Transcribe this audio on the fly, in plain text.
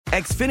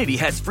Xfinity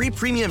has free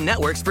premium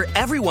networks for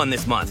everyone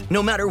this month,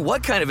 no matter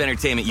what kind of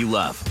entertainment you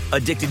love.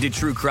 Addicted to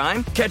true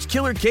crime? Catch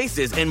killer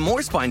cases and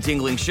more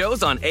spine-tingling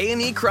shows on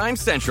A&E Crime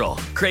Central.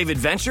 Crave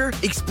adventure?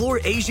 Explore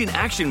Asian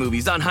action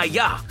movies on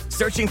Hi-YAH.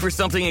 Searching for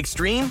something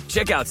extreme?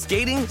 Check out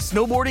skating,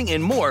 snowboarding,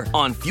 and more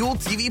on Fuel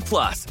TV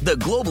Plus, the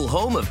global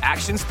home of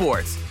action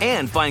sports.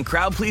 And find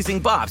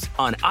crowd-pleasing bops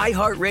on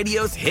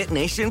iHeartRadio's Hit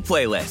Nation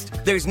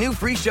playlist. There's new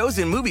free shows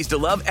and movies to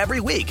love every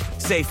week.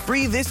 Say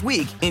free this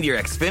week in your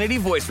Xfinity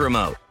voice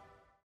remote.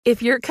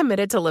 If you're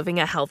committed to living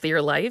a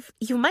healthier life,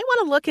 you might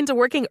want to look into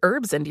working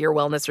herbs into your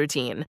wellness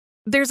routine.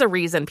 There's a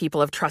reason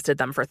people have trusted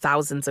them for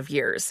thousands of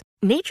years.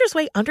 Nature's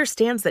Way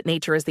understands that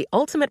nature is the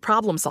ultimate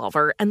problem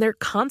solver, and they're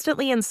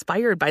constantly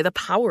inspired by the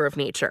power of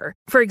nature.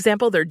 For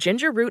example, their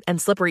ginger root and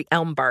slippery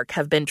elm bark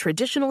have been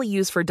traditionally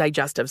used for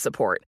digestive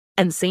support,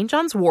 and St.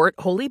 John's wort,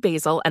 holy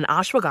basil, and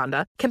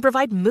ashwagandha can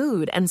provide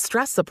mood and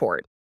stress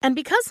support. And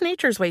because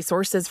Nature's Way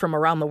sources from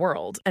around the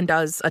world and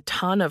does a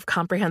ton of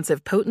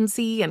comprehensive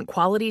potency and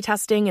quality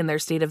testing in their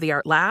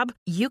state-of-the-art lab,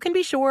 you can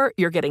be sure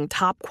you're getting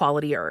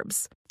top-quality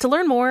herbs. To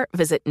learn more,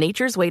 visit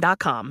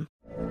naturesway.com.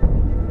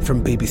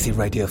 From BBC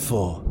Radio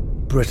 4,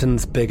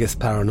 Britain's biggest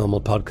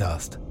paranormal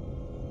podcast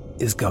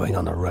is going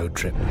on a road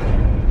trip.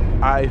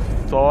 I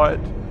thought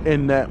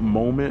in that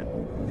moment,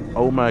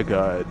 oh my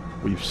God,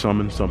 we've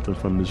summoned something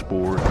from this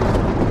board.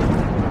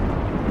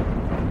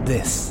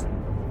 This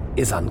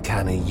is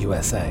Uncanny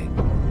USA.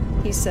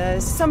 He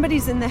says,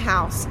 somebody's in the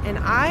house, and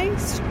I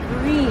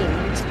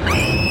screamed.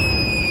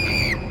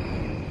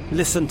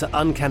 Listen to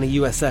Uncanny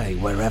USA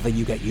wherever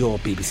you get your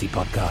BBC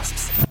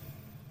podcasts,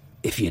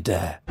 if you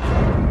dare.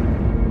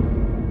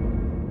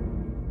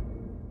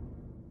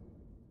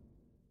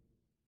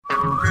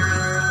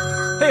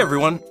 Hey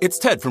everyone, it's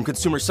Ted from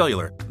Consumer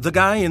Cellular, the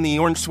guy in the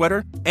orange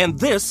sweater, and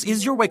this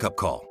is your wake-up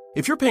call.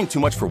 If you're paying too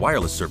much for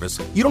wireless service,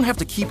 you don't have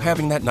to keep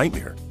having that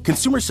nightmare.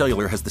 Consumer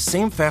Cellular has the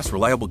same fast,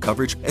 reliable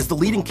coverage as the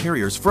leading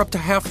carriers for up to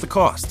half the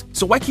cost.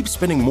 So why keep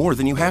spending more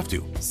than you have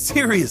to?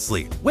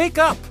 Seriously, wake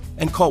up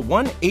and call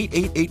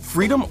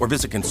 1-888-FREEDOM or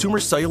visit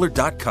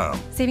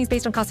consumercellular.com. Savings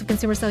based on cost of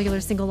Consumer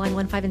Cellular single line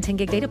 1, 5, and 10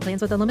 gig data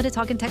plans with unlimited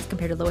talk and text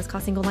compared to lowest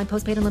cost single line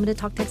postpaid unlimited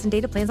talk, text, and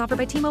data plans offered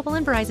by T-Mobile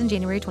and Verizon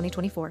January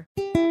 2024.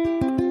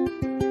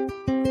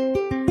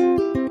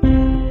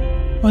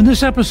 On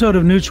this episode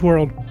of Newt's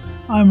World,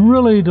 I'm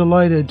really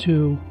delighted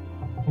to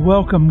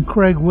welcome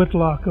Craig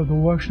Whitlock of the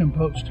Washington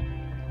Post.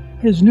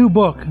 His new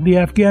book, The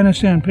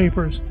Afghanistan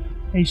Papers,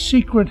 A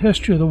Secret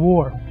History of the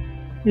War,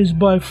 is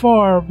by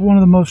far one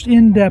of the most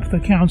in-depth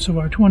accounts of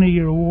our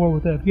 20-year war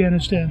with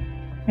Afghanistan,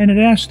 and it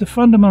asks the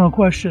fundamental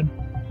question,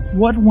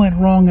 what went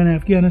wrong in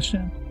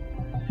Afghanistan?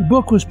 The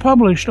book was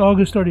published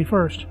August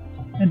 31st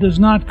and does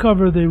not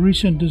cover the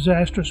recent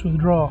disastrous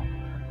withdrawal,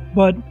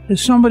 but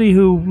as somebody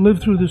who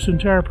lived through this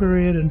entire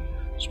period and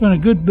spent a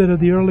good bit of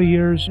the early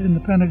years in the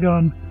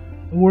Pentagon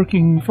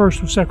working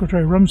first with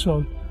Secretary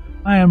Rumsfeld,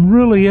 I am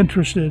really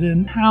interested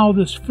in how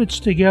this fits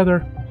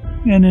together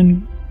and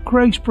in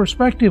Craig's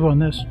perspective on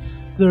this.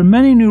 There are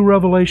many new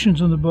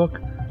revelations in the book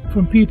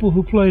from people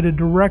who played a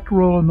direct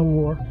role in the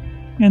war,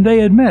 and they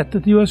admit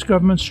that the U.S.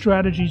 government's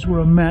strategies were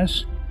a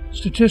mess,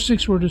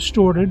 statistics were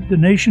distorted, the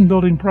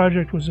nation-building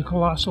project was a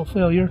colossal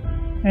failure,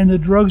 and the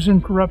drugs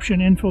and corruption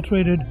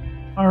infiltrated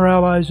our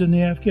allies in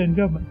the Afghan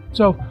government.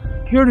 So,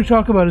 here to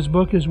talk about his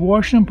book is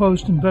Washington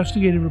Post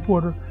investigative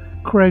reporter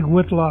Craig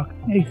Whitlock,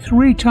 a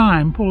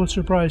 3-time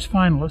Pulitzer Prize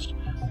finalist.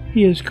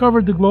 He has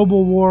covered the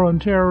global war on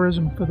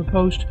terrorism for the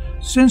Post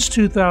since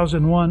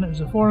 2001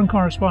 as a foreign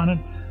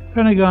correspondent,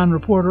 Pentagon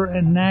reporter,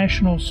 and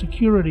national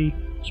security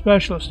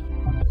specialist.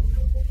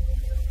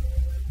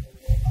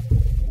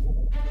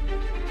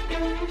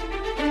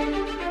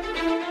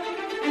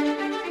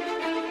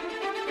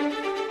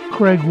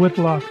 Craig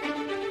Whitlock,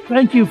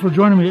 thank you for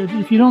joining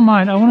me. If you don't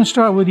mind, I want to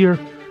start with your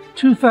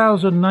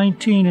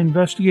 2019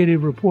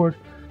 investigative report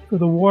for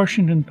the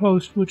Washington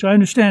Post, which I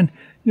understand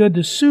you had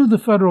to sue the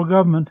federal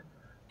government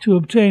to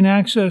obtain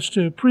access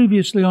to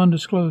previously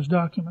undisclosed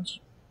documents.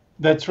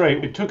 That's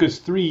right. It took us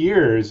 3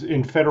 years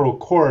in federal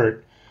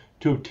court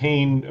to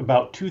obtain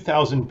about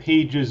 2,000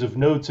 pages of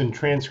notes and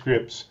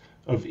transcripts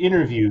of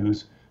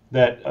interviews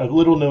that a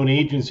little-known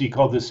agency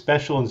called the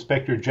Special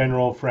Inspector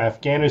General for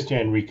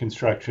Afghanistan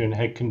Reconstruction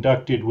had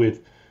conducted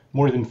with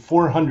more than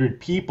 400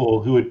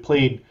 people who had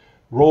played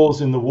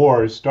roles in the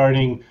war,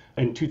 starting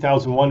in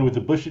 2001 with the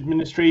Bush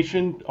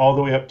administration all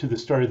the way up to the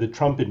start of the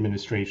Trump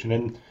administration.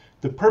 And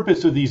the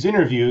purpose of these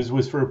interviews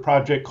was for a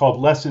project called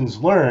Lessons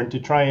Learned, to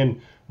try and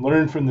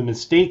learn from the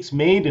mistakes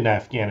made in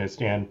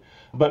Afghanistan.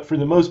 But for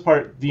the most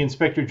part, the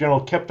Inspector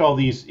General kept all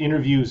these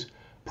interviews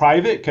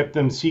private, kept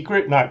them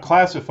secret, not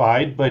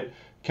classified, but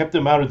kept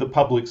them out of the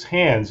public's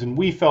hands. And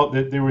we felt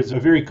that there was a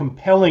very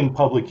compelling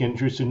public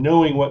interest in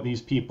knowing what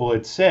these people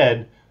had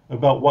said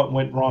about what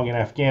went wrong in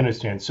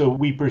Afghanistan. So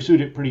we pursued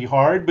it pretty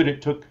hard, but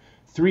it took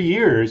 3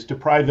 years to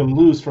pry them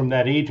loose from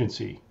that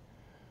agency.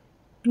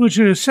 Which,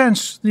 in a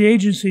sense, the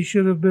agency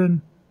should have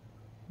been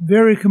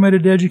very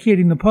committed to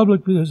educating the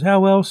public, because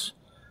how else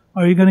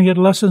are you going to get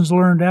lessons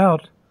learned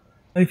out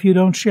if you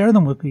don't share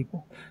them with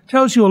people. It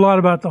tells you a lot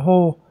about the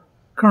whole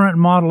current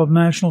model of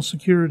national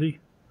security,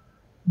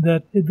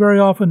 that it very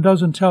often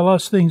doesn't tell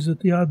us things that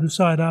the other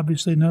side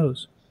obviously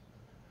knows.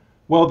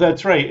 Well,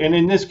 that's right. And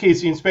in this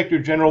case, the Inspector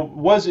General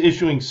was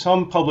issuing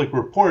some public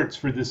reports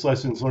for this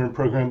Lessons Learned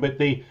program, but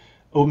they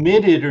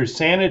omitted or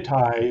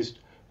sanitized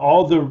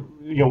all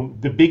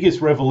the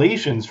biggest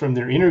revelations from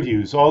their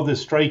interviews, all the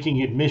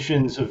striking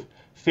admissions of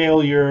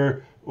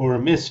failure or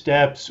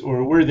missteps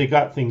or where they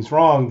got things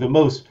wrong, the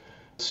most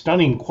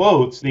stunning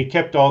quotes. They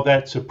kept all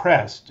that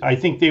suppressed. I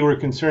think they were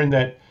concerned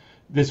that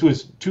this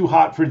was too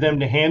hot for them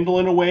to handle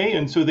in a way,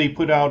 and so they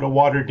put out a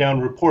watered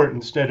down report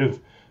instead of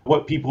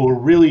what people were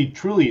really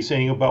truly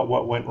saying about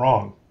what went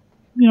wrong.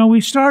 We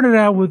started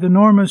out with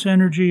enormous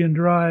energy and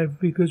drive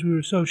because we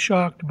were so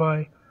shocked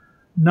by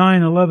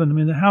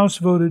 9/11. The House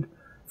voted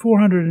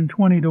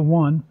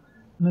 420-1, and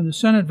then the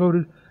Senate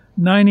voted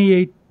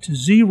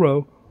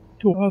 98-0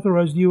 to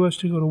authorize the U.S.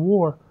 to go to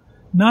war,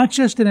 not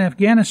just in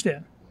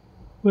Afghanistan,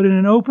 but in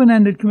an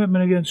open-ended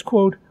commitment against,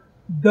 quote,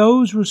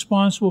 those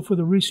responsible for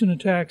the recent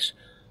attacks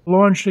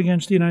launched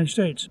against the United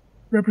States.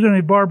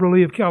 Representative Barbara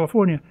Lee of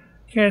California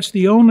cast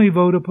the only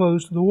vote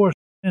opposed to the war.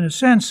 In a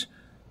sense,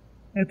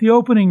 at the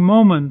opening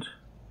moment,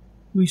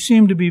 we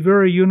seemed to be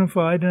very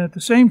unified, and at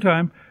the same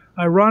time,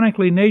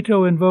 ironically,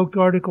 NATO invoked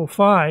Article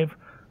 5,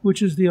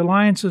 which is the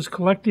alliance's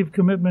collective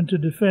commitment to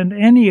defend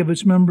any of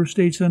its member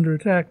states under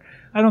attack.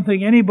 I don't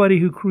think anybody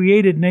who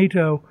created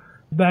NATO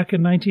back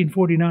in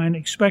 1949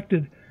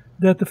 expected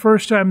that the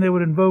first time they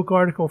would invoke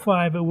Article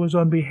 5, it was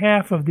on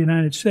behalf of the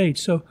United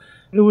States. So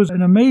it was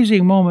an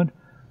amazing moment.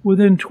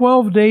 Within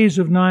 12 days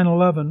of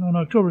 9/11, on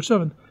October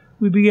 7th,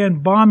 we began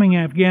bombing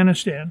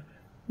Afghanistan.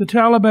 The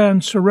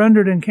Taliban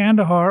surrendered in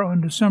Kandahar on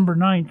December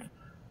 9th,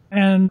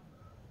 and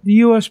the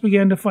U.S.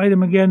 began to fight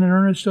them again in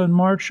earnest on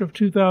March of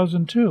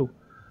 2002.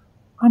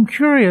 I'm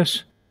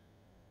curious,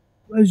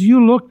 as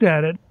you looked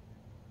at it,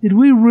 did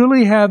we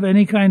really have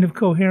any kind of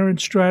coherent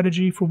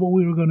strategy for what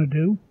we were going to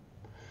do?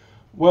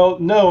 Well,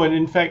 no, and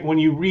in fact, when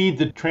you read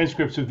the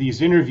transcripts of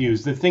these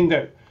interviews, the thing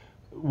that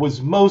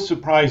was most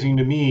surprising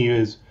to me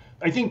is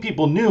I think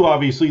people knew,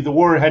 obviously, the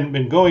war hadn't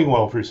been going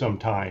well for some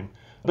time.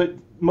 But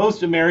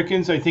most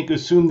Americans, I think,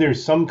 assume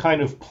there's some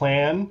kind of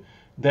plan,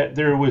 that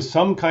there was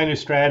some kind of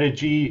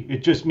strategy.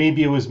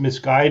 Maybe it was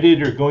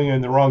misguided or going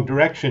in the wrong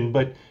direction.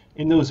 But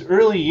in those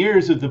early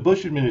years of the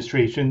Bush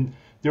administration,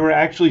 there were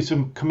actually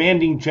some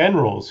commanding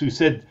generals who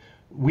said,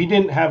 we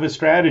didn't have a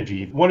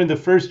strategy. One of the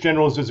first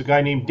generals was a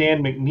guy named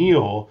Dan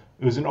McNeil.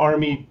 It was an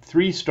Army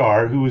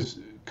 3-star who was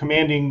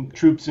commanding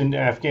troops in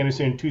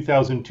Afghanistan in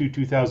 2002,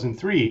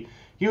 2003.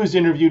 He was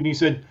interviewed and he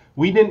said,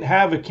 we didn't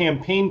have a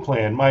campaign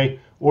plan. My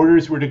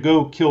orders were to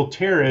go kill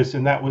terrorists,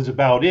 and that was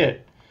about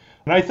it.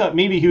 And I thought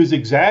maybe he was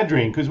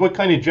exaggerating, because what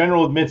kind of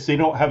general admits they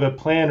don't have a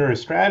plan or a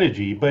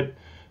strategy? But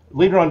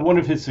later on, one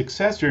of his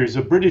successors,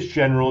 a British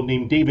general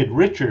named David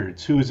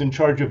Richards, who was in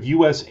charge of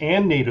U.S.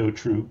 and NATO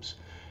troops,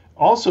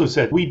 also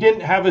said, we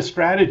didn't have a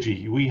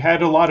strategy. We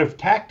had a lot of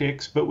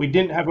tactics, but we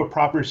didn't have a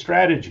proper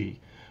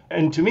strategy.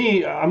 And to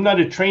me, I'm not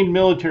a trained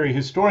military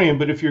historian,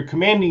 but if your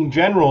commanding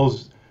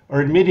generals are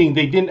admitting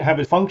they didn't have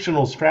a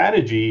functional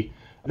strategy,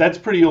 that's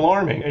pretty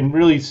alarming and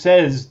really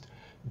says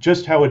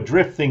just how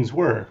adrift things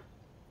were.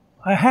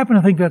 I happen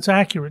to think that's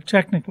accurate,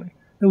 technically,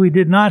 that we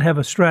did not have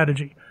a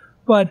strategy.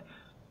 But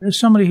as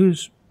somebody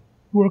who's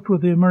worked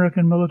with the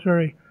American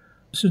military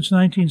since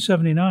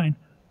 1979,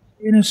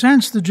 in a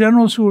sense, the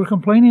generals who are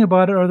complaining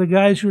about it are the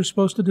guys who are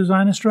supposed to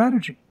design a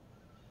strategy.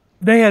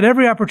 They had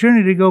every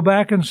opportunity to go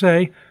back and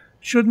say,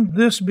 shouldn't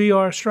this be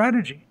our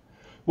strategy?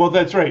 Well,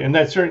 that's right, and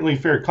that's certainly a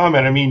fair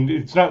comment. I mean,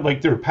 it's not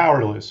like they're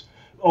powerless.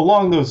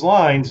 Along those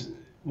lines,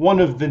 one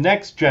of the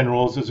next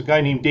generals is a guy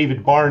named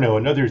David Barno,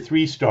 another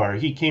 3-star.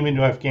 He came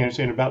into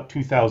Afghanistan about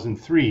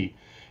 2003,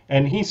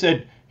 and he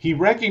said he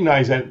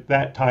recognized at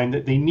that time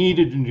that they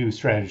needed a new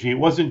strategy. It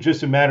wasn't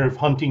just a matter of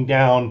hunting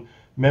down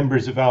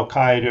members of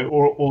al-Qaeda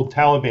or old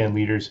Taliban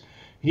leaders.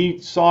 He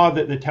saw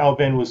that the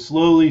Taliban was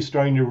slowly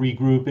starting to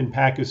regroup in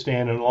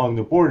Pakistan and along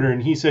the border,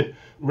 and he said,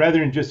 rather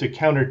than just a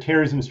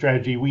counterterrorism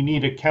strategy, we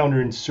need a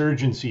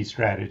counterinsurgency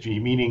strategy,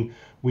 meaning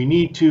we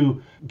need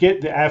to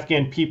get the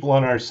Afghan people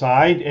on our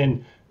side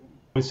and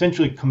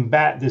essentially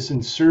combat this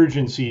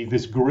insurgency,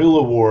 this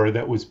guerrilla war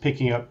that was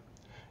picking up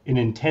in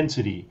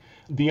intensity.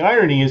 The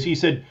irony is, he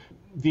said,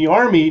 the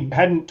Army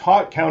hadn't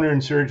taught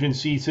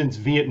counterinsurgency since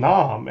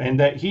Vietnam, and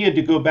that he had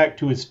to go back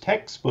to his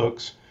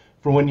textbooks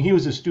from when he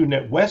was a student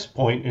at West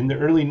Point in the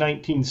early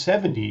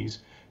 1970s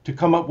to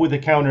come up with a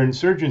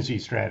counterinsurgency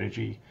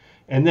strategy.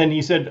 And then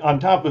he said, on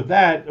top of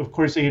that, of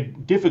course, they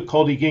had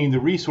difficulty getting the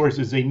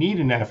resources they need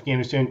in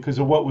Afghanistan because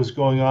of what was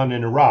going on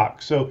in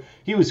Iraq. So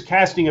he was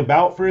casting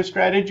about for a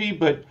strategy,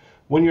 but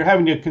when you're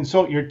having to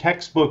consult your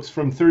textbooks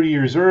from 30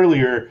 years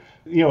earlier,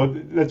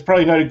 that's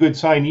probably not a good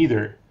sign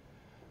either.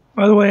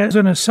 By the way, as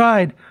an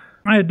aside,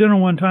 I had dinner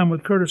one time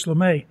with Curtis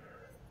LeMay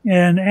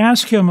and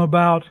asked him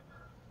about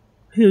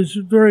his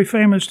very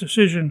famous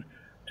decision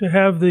to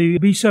have the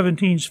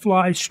B-17s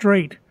fly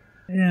straight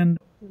and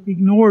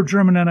ignore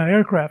German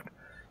anti-aircraft.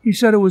 He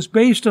said it was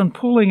based on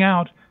pulling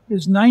out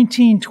his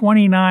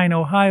 1929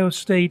 Ohio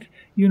State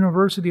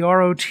University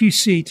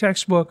ROTC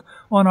textbook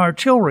on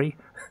artillery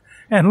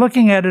and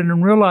looking at it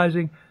and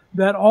realizing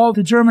that all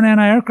the German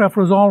anti-aircraft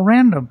was all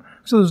random.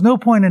 So there's no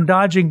point in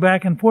dodging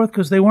back and forth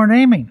because they weren't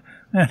aiming.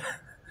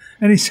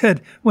 And he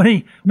said when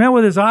he met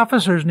with his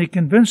officers and he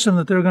convinced them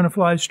that they were going to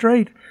fly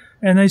straight,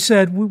 and they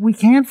said, we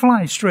can't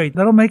fly straight.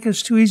 That'll make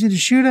us too easy to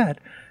shoot at.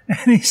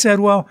 And he said,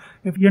 well,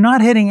 if you're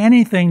not hitting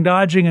anything,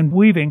 dodging and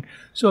weaving,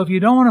 so if you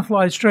don't want to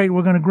fly straight,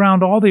 we're going to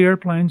ground all the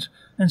airplanes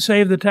and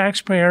save the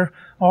taxpayer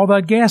all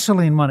that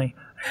gasoline money.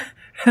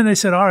 And they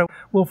said, all right,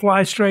 we'll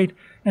fly straight.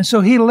 And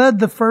so he led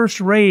the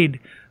first raid,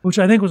 which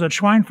I think was at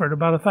Schweinfurt,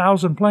 about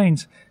 1,000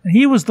 planes. And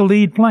he was the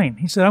lead plane.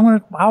 He said,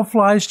 I'll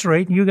fly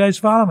straight and you guys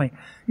follow me.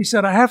 He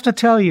said, I have to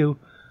tell you,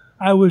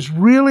 I was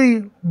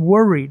really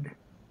worried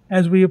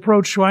as we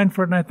approached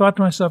Schweinfurt, and I thought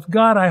to myself,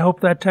 God, I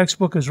hope that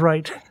textbook is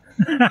right.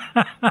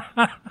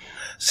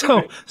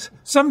 So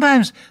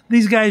sometimes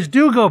these guys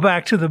do go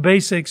back to the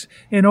basics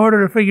in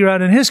order to figure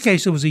out, in his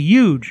case, it was a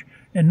huge,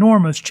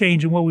 enormous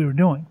change in what we were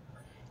doing.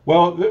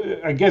 Well,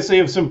 I guess they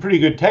have some pretty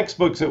good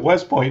textbooks at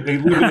West Point. They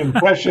leave an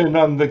impression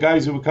on the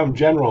guys who become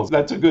generals.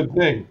 That's a good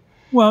thing.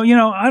 Well,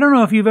 I don't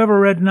know if you've ever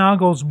read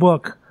Nagel's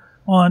book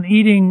on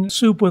eating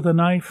soup with a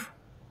knife.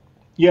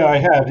 Yeah, I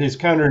have. His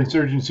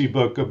counterinsurgency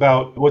book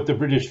about what the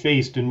British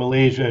faced in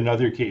Malaysia and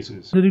other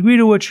cases. The degree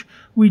to which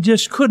we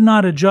just could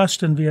not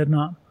adjust in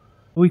Vietnam.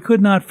 We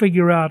could not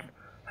figure out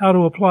how to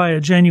apply a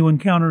genuine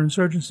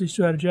counterinsurgency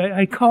strategy.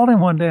 I called him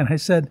one day and I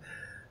said,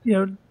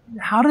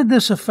 how did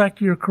this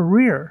affect your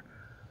career,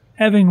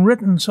 having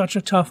written such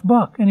a tough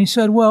book? And he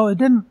said, well, it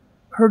didn't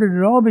hurt it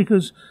at all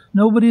because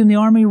nobody in the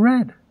Army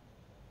read.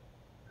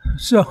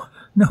 So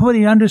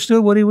nobody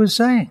understood what he was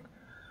saying.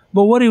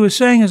 But what he was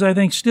saying is, I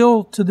think,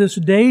 still to this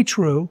day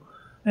true,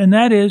 and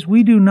that is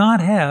we do not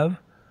have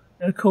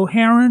a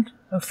coherent,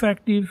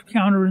 effective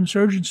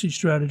counterinsurgency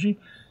strategy,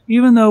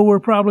 even though we're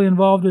probably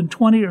involved in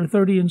 20 or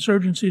 30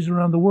 insurgencies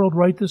around the world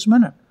right this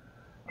minute.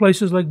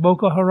 Places like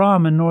Boko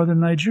Haram in northern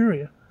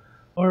Nigeria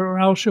or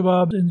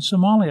Al-Shabaab in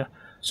Somalia.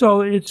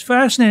 So it's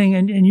fascinating,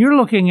 and you're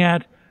looking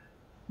at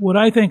what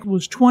I think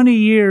was 20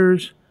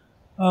 years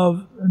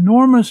of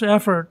enormous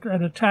effort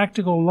at a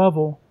tactical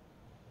level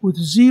with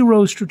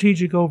zero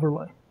strategic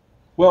overlay.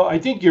 Well, I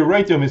think you're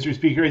right, though, Mr.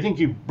 Speaker. I think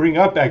you bring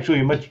up actually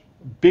a much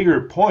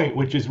bigger point,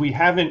 which is we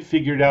haven't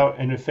figured out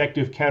an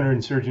effective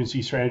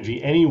counterinsurgency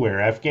strategy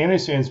anywhere.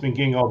 Afghanistan's been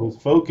getting all this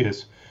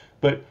focus,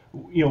 but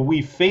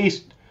we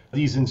faced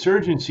these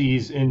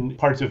insurgencies in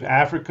parts of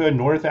Africa,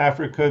 North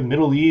Africa,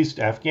 Middle East,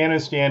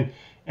 Afghanistan,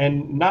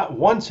 and not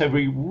once have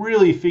we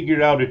really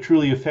figured out a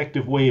truly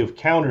effective way of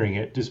countering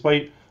it,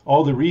 despite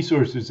all the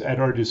resources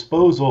at our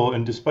disposal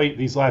and despite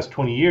these last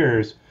 20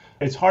 years.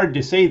 It's hard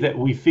to say that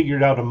we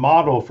figured out a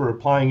model for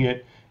applying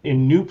it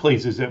in new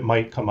places that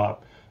might come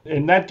up.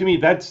 And that, to me,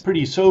 that's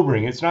pretty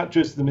sobering. It's not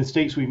just the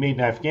mistakes we made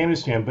in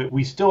Afghanistan, but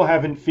we still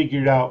haven't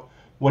figured out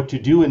what to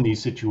do in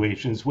these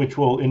situations, which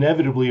will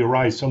inevitably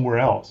arise somewhere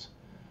else.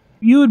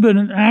 You had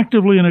been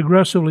actively and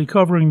aggressively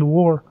covering the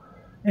war.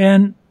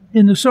 And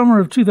in the summer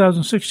of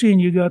 2016,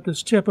 you got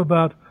this tip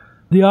about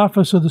the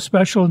Office of the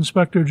Special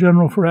Inspector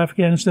General for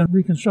Afghanistan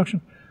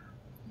Reconstruction.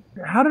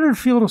 How did it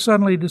feel to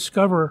suddenly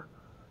discover,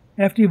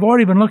 after you've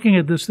already been looking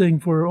at this thing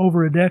for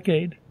over a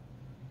decade,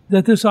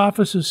 that this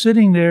office is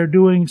sitting there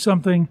doing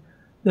something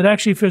that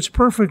actually fits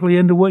perfectly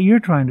into what you're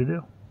trying to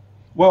do?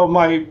 Well,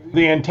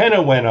 the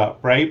antenna went up,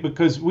 right?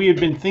 Because we had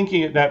been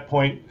thinking at that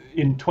point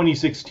in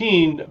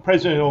 2016,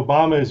 President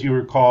Obama, as you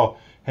recall,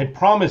 had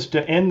promised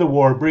to end the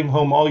war, bring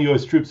home all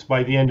U.S. troops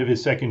by the end of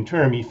his second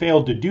term. He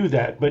failed to do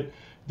that. But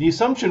the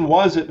assumption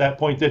was at that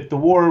point that the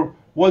war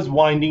was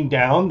winding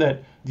down,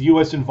 that the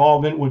U.S.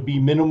 involvement would be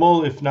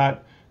minimal, if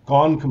not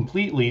gone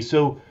completely.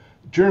 So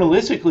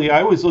journalistically,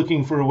 I was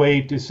looking for a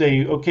way to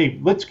say, okay,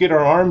 let's get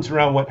our arms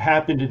around what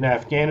happened in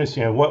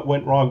Afghanistan, what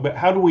went wrong, but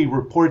how do we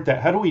report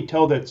that? How do we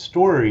tell that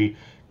story?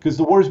 Because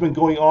the war's been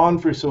going on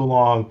for so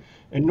long.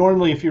 And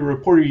normally, if you're a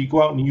reporter, you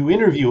go out and you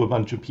interview a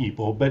bunch of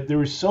people, but there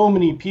were so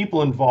many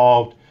people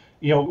involved.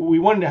 We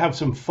wanted to have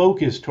some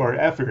focus to our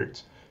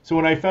efforts. So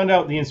when I found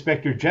out the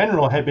Inspector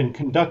General had been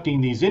conducting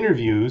these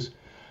interviews,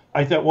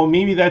 I thought, well,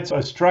 maybe that's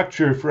a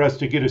structure for us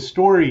to get a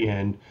story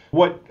in.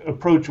 What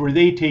approach were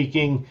they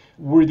taking?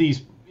 Were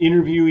these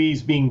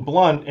interviewees being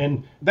blunt?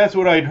 And that's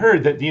what I'd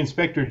heard, that the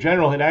Inspector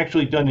General had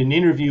actually done an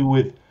interview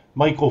with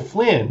Michael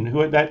Flynn,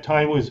 who at that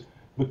time was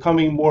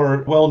becoming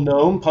more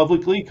well-known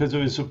publicly because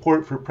of his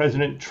support for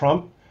President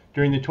Trump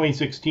during the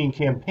 2016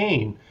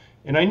 campaign.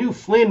 And I knew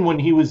Flynn, when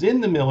he was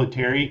in the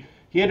military,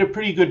 he had a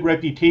pretty good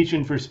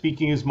reputation for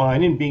speaking his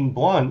mind and being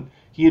blunt.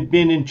 He had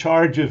been in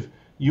charge of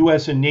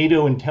U.S. and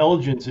NATO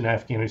intelligence in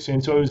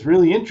Afghanistan, so I was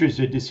really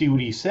interested to see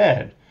what he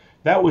said.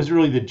 That was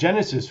really the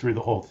genesis for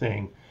the whole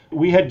thing.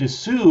 We had to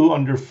sue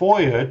under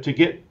FOIA to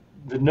get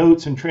the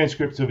notes and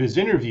transcripts of his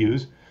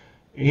interviews.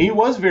 He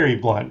was very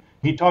blunt.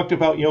 He talked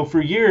about,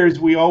 for years,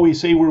 we always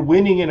say we're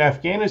winning in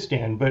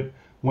Afghanistan, but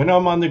when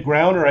I'm on the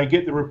ground or I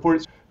get the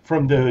reports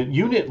from the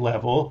unit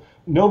level,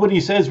 nobody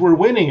says we're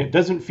winning. It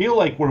doesn't feel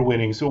like we're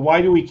winning. So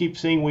why do we keep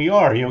saying we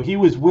are? He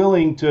was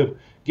willing to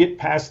get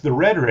past the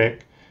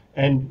rhetoric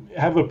and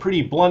have a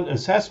pretty blunt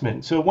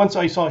assessment. So once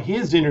I saw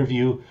his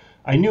interview,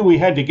 I knew we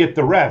had to get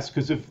the rest,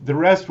 because if the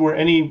rest were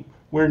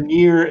anywhere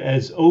near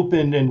as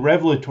open and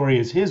revelatory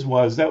as his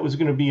was, that was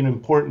going to be an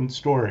important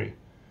story.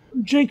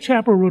 Jake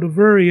Tapper wrote a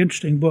very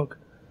interesting book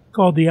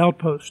called The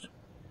Outpost.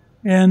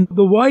 And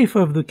the wife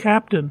of the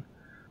captain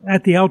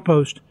at the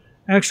Outpost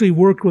actually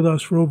worked with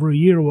us for over a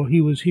year while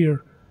he was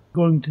here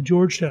going to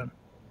Georgetown.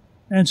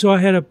 And so I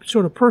had a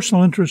sort of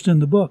personal interest in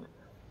the book.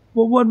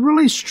 But what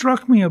really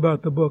struck me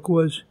about the book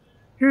was,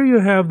 here you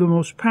have the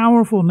most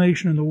powerful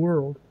nation in the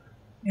world,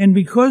 and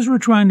because we're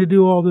trying to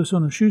do all this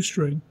on a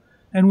shoestring,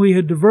 and we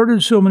had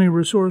diverted so many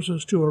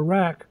resources to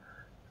Iraq,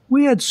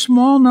 we had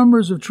small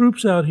numbers of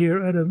troops out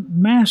here at a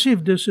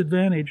massive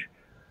disadvantage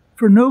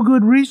for no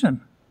good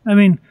reason. I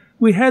mean,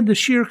 we had the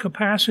sheer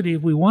capacity,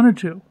 if we wanted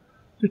to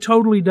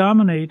totally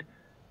dominate,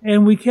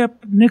 and we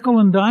kept nickel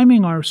and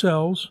diming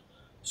ourselves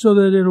so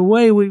that in a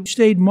way we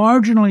stayed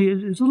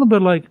marginally. It's a little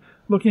bit like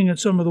looking at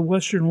some of the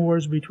Western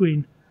wars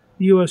between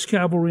the U.S.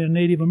 cavalry and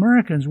Native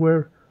Americans,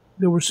 where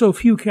there were so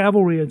few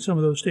cavalry at some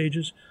of those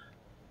stages,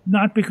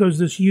 not because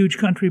this huge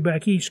country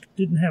back east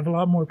didn't have a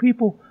lot more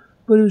people,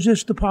 but it was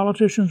just the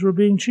politicians were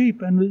being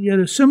cheap. And you had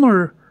a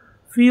similar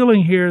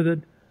feeling here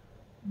that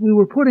we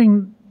were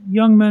putting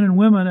young men and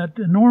women at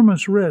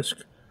enormous risk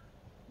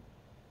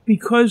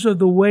because of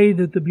the way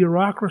that the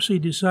bureaucracy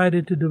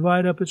decided to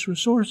divide up its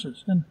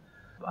resources. And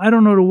I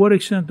don't know to what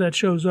extent that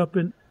shows up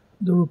in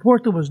the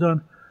report that was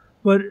done,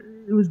 but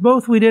it was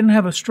both we didn't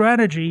have a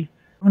strategy.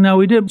 Now,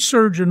 we did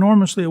surge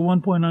enormously at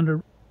one point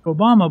under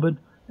Obama, but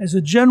as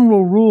a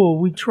general rule,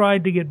 we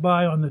tried to get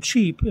by on the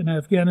cheap in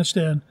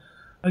Afghanistan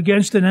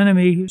against an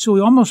enemy. So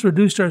we almost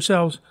reduced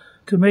ourselves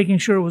to making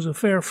sure it was a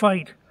fair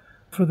fight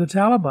for the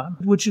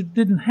Taliban, which it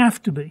didn't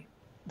have to be.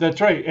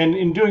 That's right. And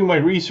in doing my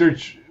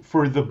research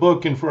for the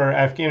book and for our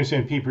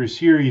Afghanistan Papers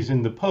series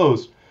in the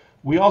Post,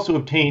 we also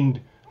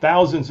obtained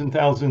thousands and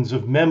thousands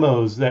of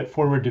memos that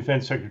former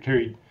Defense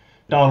Secretary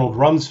Donald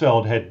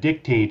Rumsfeld had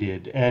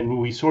dictated, and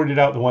we sorted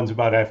out the ones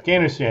about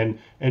Afghanistan.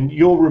 And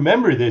you'll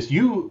remember this.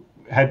 You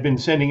had been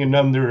sending a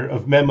number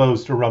of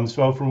memos to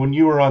Rumsfeld from when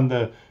you were on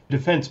the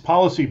Defense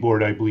Policy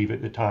Board, I believe,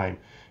 at the time.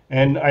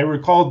 And I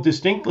recall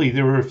distinctly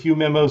there were a few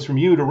memos from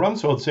you to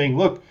Rumsfeld saying,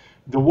 look,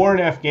 the war in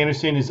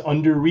Afghanistan is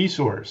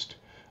under-resourced.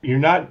 You're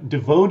not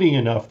devoting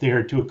enough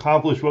there to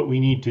accomplish what we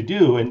need to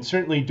do. And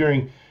certainly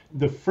during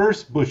the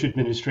first Bush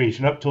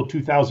administration up till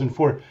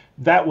 2004,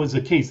 that was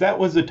the case. That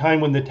was the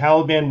time when the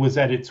Taliban was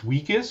at its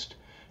weakest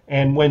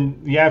and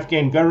when the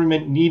Afghan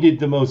government needed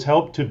the most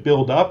help to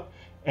build up,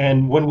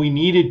 and when we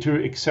needed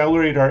to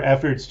accelerate our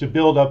efforts to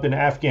build up an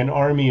Afghan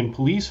army and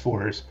police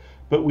force,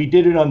 but we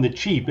did it on the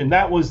cheap. And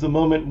that was the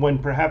moment when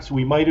perhaps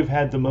we might have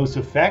had the most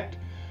effect.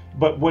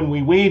 But when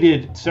we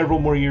waited several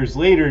more years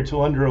later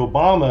till under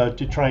Obama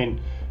to try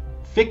and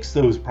fix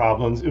those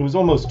problems, it was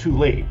almost too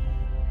late.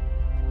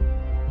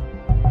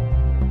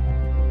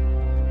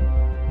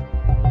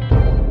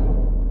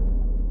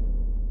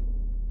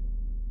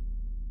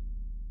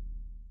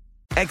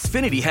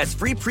 Xfinity has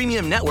free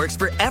premium networks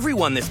for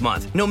everyone this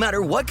month, no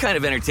matter what kind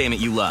of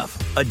entertainment you love.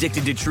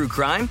 Addicted to true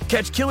crime?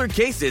 Catch killer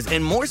cases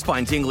and more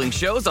spine-tingling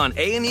shows on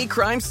A&E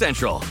Crime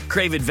Central.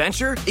 Crave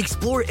adventure?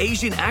 Explore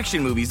Asian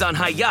action movies on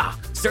Hi-Ya.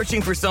 Searching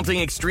for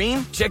something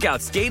extreme? Check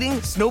out skating,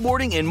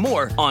 snowboarding, and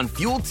more on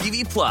Fuel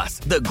TV Plus,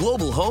 the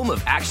global home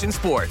of action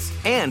sports.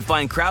 And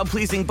find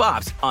crowd-pleasing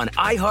bops on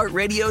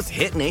iHeartRadio's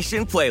Hit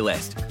Nation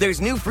playlist.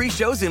 There's new free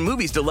shows and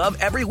movies to love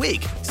every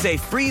week. Say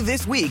free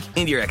this week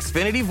in your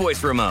Xfinity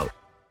voice remote.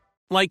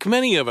 Like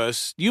many of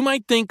us, you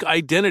might think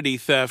identity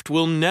theft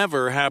will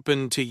never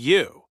happen to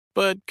you.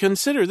 But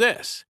consider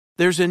this.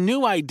 There's a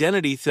new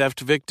identity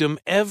theft victim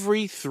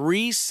every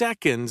 3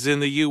 seconds in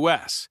the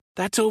U.S.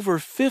 That's over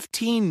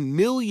 15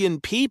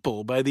 million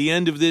people by the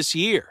end of this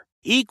year,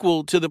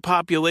 equal to the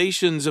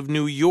populations of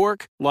New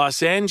York,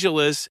 Los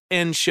Angeles,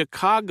 and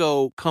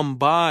Chicago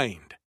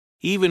combined.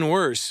 Even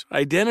worse,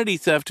 identity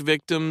theft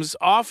victims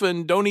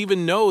often don't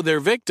even know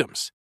they're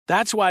victims.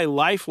 That's why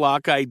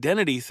LifeLock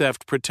Identity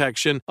Theft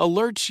Protection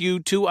alerts you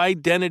to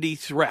identity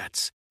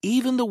threats,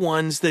 even the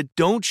ones that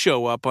don't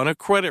show up on a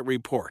credit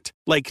report,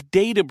 like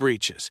data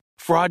breaches,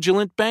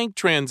 fraudulent bank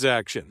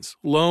transactions,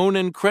 loan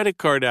and credit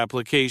card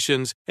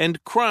applications,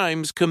 and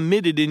crimes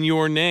committed in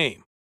your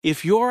name.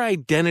 If your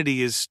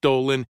identity is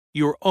stolen,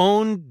 your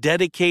own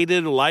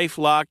dedicated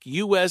LifeLock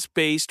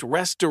U.S.-based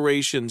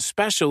restoration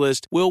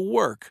specialist will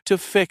work to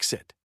fix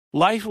it.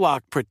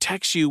 LifeLock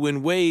protects you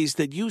in ways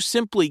that you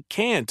simply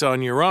can't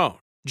on your own.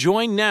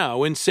 Join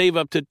now and save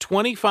up to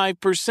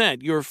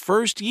 25% your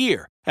first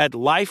year at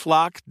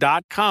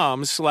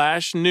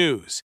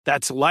LifeLock.com/news.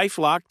 That's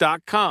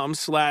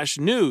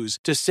LifeLock.com/news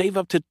to save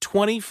up to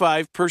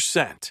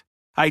 25%.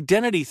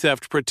 Identity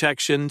theft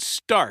protection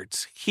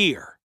starts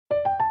here.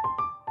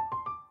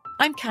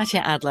 I'm Katya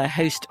Adler,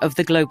 host of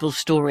The Global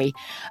Story.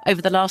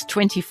 Over the last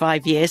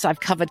 25 years, I've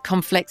covered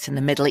conflicts in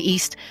the Middle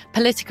East,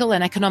 political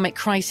and economic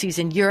crises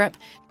in Europe,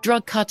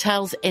 drug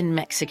cartels in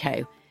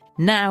Mexico.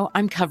 Now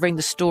I'm covering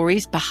the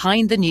stories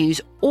behind the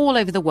news all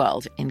over the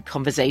world in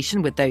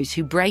conversation with those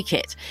who break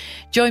it.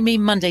 Join me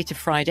Monday to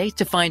Friday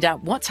to find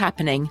out what's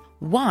happening,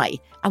 why,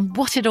 and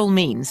what it all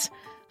means.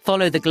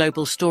 Follow The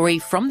Global Story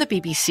from the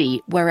BBC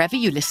wherever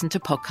you listen to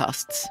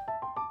podcasts.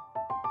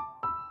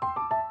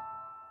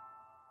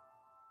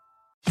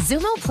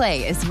 Xumo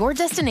Play is your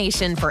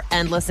destination for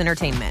endless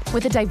entertainment.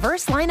 With a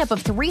diverse lineup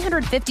of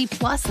 350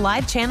 plus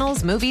live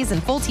channels, movies,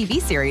 and full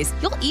TV series,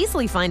 you'll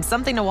easily find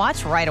something to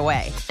watch right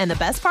away. And the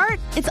best part?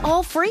 It's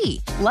all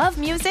free. Love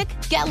music?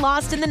 Get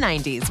lost in the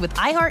 90s with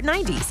iHeart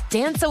 90s.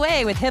 Dance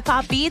away with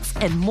hip-hop beats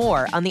and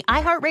more on the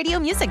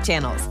iHeartRadio music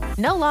channels.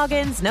 No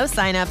logins, no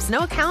signups, no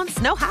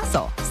accounts, no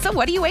hassle. So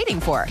what are you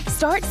waiting for?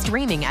 Start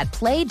streaming at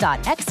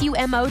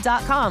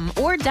play.xumo.com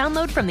or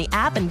download from the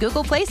app and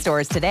Google Play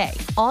stores today.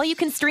 All you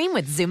can stream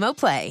with Xumo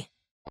Play.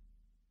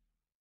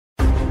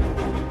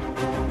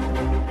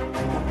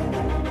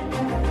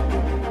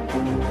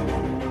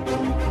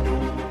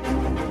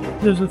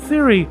 There's a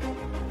theory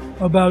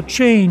about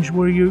change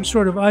where you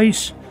sort of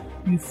ice,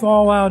 you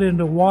thaw out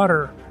into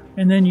water,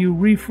 and then you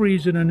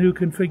refreeze in a new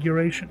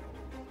configuration.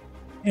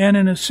 And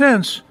in a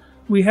sense,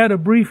 we had a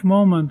brief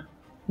moment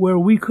where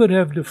we could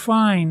have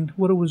defined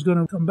what it was going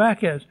to come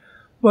back as.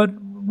 But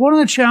one of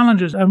the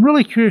challenges, I'm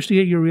really curious to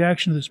get your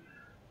reaction to this.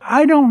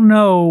 I don't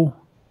know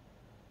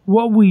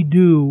what we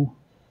do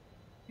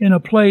in a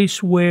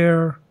place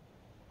where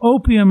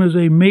opium is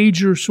a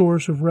major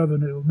source of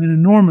revenue, I mean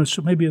enormous,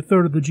 maybe a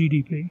third of the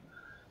GDP,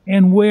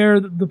 and where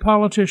the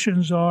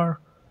politicians are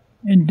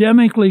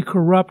endemically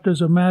corrupt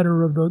as a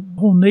matter of the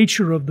whole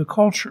nature of the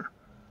culture.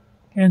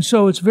 And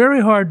so it's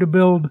very hard to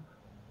build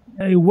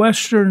a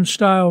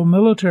Western-style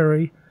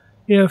military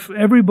if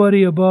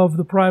everybody above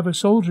the private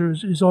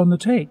soldiers is on the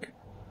take.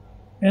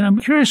 And I'm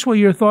curious what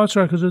your thoughts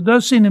are, because it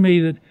does seem to me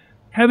that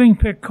having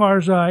picked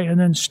Karzai and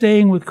then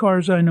staying with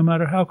Karzai no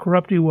matter how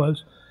corrupt he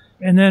was,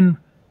 and then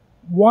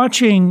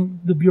watching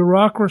the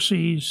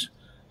bureaucracies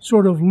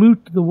sort of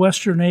loot the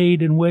Western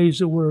aid in ways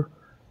that were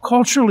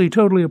culturally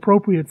totally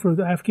appropriate for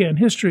the Afghan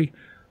history,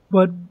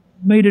 but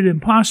made it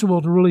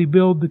impossible to really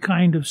build the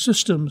kind of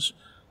systems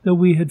that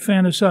we had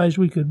fantasized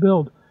we could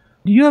build.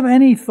 Do you have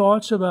any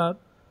thoughts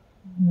about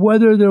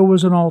whether there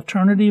was an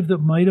alternative that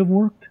might have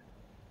worked?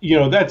 You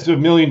know, that's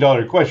 $1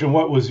 million question.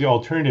 What was the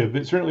alternative?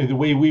 But certainly the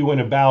way we went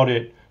about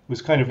it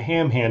was kind of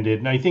ham-handed.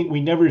 And I think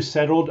we never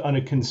settled on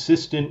a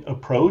consistent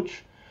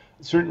approach,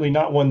 certainly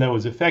not one that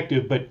was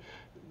effective. But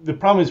the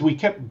problem is we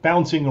kept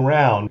bouncing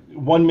around.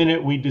 One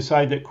minute we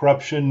decide that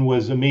corruption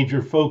was a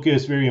major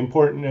focus, very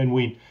important, and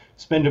we'd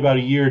spend about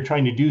a year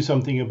trying to do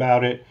something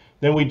about it.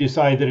 Then we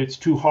decide that it's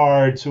too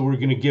hard, so we're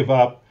going to give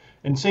up.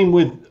 And same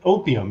with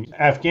opium.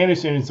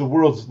 Afghanistan is the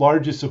world's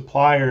largest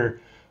supplier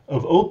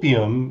of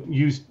opium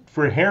used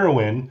for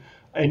heroin,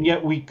 and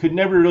yet we could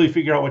never really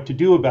figure out what to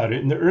do about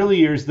it. In the early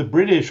years, the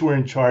British were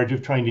in charge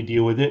of trying to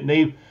deal with it, and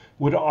they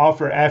would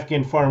offer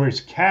Afghan farmers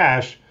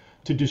cash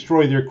to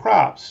destroy their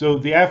crops. So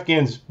the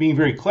Afghans, being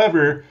very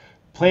clever,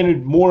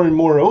 planted more and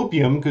more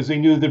opium because they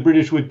knew the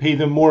British would pay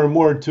them more and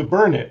more to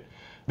burn it.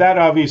 That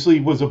obviously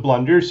was a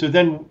blunder. So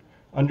then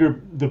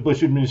under the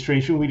Bush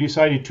administration, we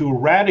decided to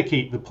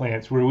eradicate the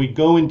plants, where we'd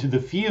go into the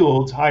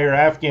fields, hire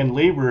Afghan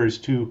laborers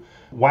to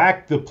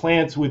whack the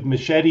plants with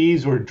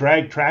machetes or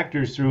drag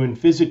tractors through and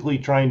physically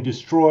try and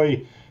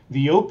destroy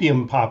the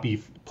opium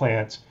poppy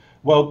plants.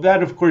 Well,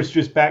 that of course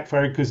just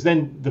backfired, because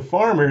then the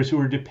farmers who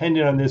were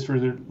dependent on this for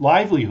their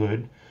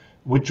livelihood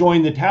would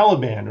join the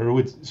Taliban or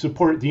would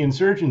support the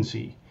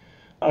insurgency.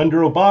 Under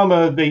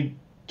Obama, they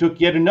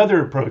took yet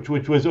another approach,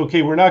 which was,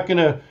 okay, we're not going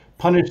to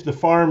punish the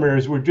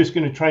farmers. We're just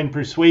going to try and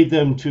persuade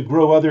them to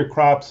grow other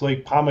crops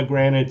like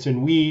pomegranates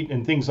and wheat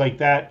and things like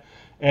that.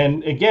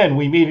 And again,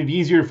 we made it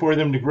easier for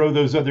them to grow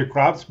those other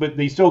crops, but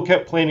they still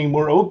kept planting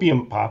more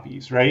opium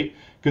poppies, right?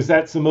 Because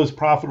that's the most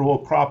profitable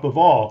crop of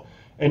all.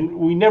 And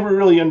we never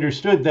really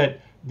understood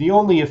that the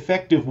only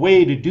effective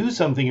way to do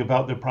something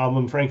about the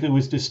problem, frankly,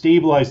 was to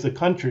stabilize the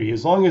country.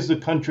 As long as the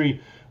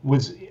country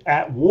was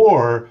at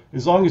war,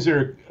 as long as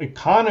their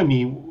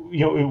economy,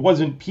 it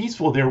wasn't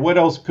peaceful there, what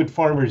else could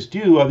farmers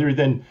do other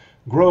than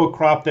grow a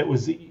crop that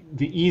was the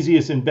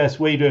easiest and best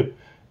way to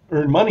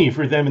earn money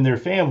for them and their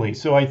family?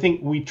 So I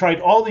think we tried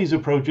all these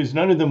approaches,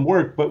 none of them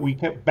worked, but we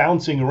kept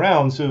bouncing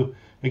around. So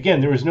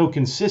again, there was no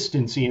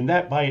consistency, and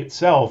that by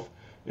itself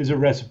is a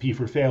recipe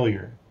for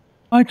failure.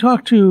 I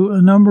talked to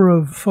a number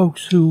of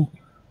folks who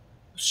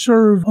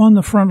served on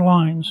the front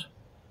lines.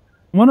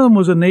 One of them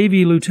was a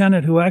Navy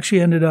lieutenant who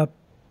actually ended up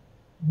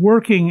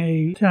working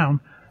a town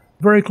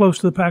very close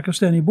to the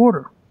Pakistani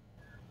border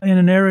in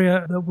an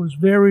area that was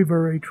very,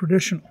 very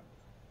traditional.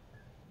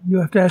 You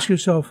have to ask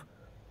yourself,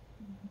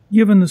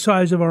 given the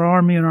size of our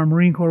Army and our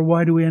Marine Corps,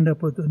 why do we end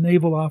up with a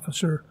naval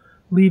officer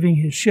leaving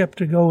his ship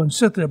to go and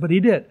sit there? But he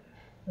did,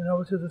 and that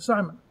was his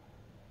assignment.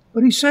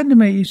 But he said to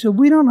me, he said,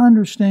 we don't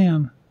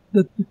understand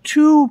that the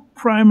two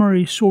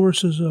primary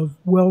sources of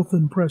wealth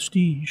and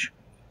prestige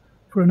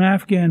for an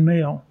Afghan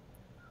male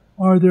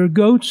are their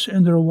goats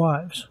and their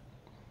wives.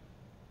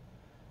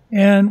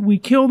 And we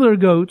kill their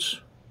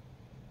goats,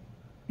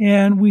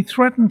 and we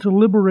threaten to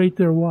liberate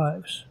their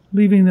wives,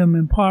 leaving them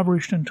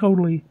impoverished and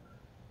totally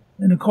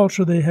in a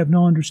culture they have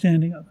no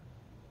understanding of.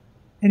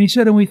 And he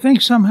said, and we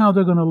think somehow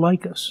they're going to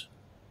like us.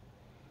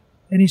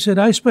 And he said,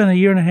 I spent a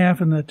year and a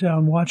half in that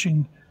town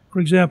watching, for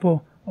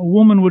example, a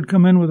woman would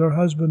come in with her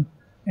husband,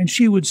 and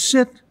she would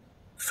sit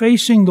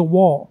facing the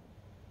wall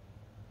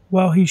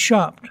while he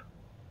shopped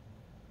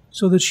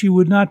so that she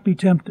would not be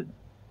tempted.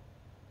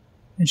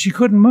 And she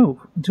couldn't move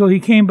until he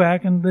came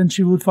back, and then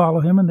she would follow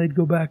him, and they'd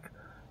go back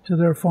to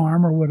their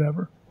farm or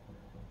whatever.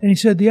 And he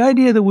said the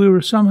idea that we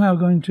were somehow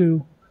going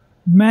to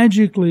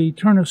magically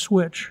turn a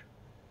switch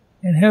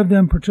and have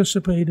them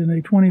participate in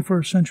a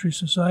 21st century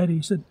society,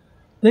 he said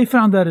they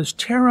found that as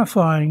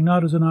terrifying,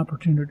 not as an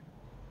opportunity.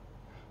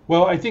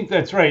 Well, I think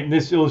that's right. And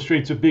this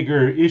illustrates a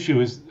bigger issue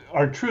is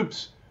our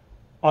troops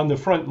on the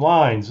front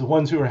lines, the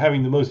ones who are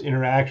having the most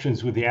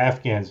interactions with the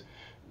Afghans,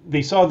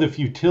 they saw the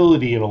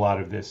futility in a lot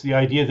of this. The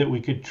idea that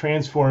we could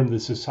transform the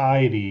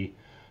society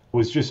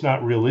was just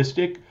not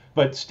realistic.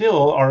 But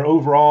still, our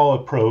overall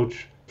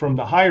approach from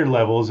the higher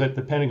levels at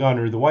the Pentagon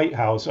or the White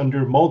House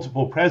under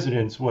multiple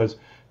presidents was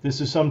this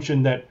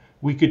assumption that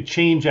we could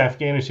change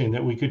Afghanistan,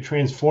 that we could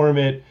transform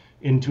it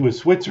into a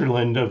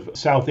Switzerland of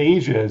South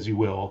Asia, as you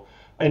will.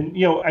 And,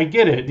 I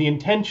get it. The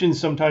intentions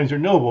sometimes are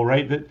noble,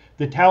 right? That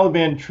the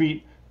Taliban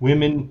treat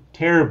women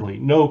terribly,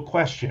 no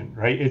question,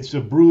 right? It's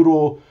a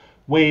brutal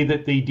way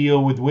that they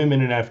deal with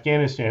women in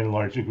Afghanistan in a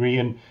large degree.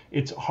 And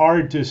it's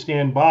hard to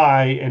stand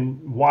by and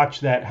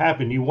watch that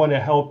happen. You want to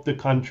help the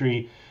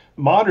country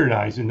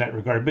modernize in that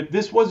regard. But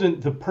this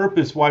wasn't the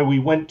purpose why we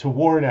went to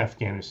war in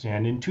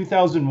Afghanistan. In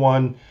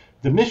 2001,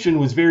 the mission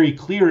was very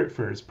clear at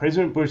first.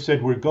 President Bush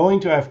said, we're going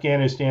to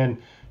Afghanistan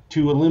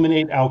to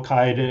eliminate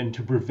al-Qaeda and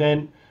to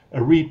prevent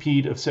a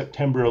repeat of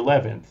September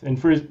 11th. And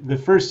for the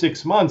first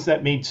 6 months,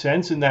 that made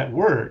sense and that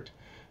worked.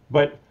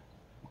 But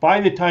by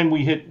the time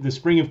we hit the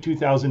spring of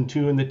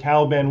 2002 and the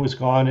Taliban was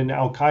gone and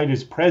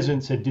al-Qaeda's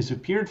presence had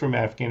disappeared from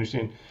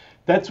Afghanistan,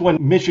 that's when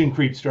mission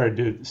creep started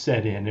to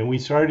set in. And we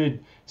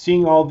started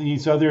seeing all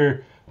these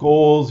other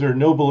goals or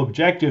noble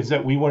objectives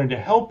that we wanted to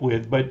help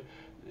with. But,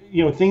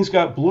 things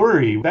got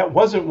blurry. That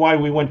wasn't why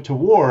we went to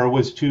war,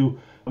 was to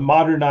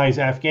modernize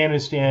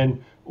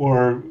Afghanistan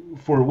or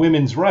for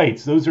women's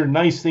rights. Those are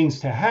nice things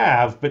to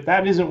have, but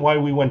that isn't why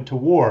we went to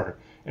war.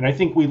 And I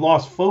think we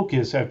lost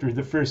focus after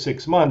the first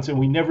 6 months, and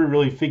we never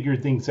really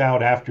figured things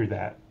out after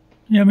that.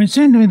 Yeah, it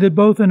seemed to me that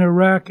both in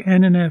Iraq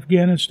and in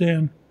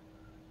Afghanistan,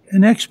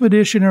 an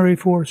expeditionary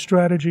force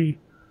strategy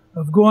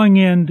of going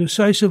in,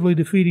 decisively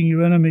defeating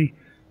your enemy,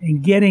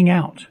 and getting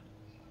out,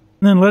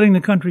 and then letting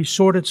the country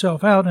sort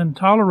itself out and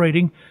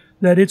tolerating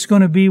that it's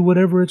going to be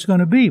whatever it's going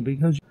to be,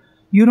 because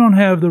you don't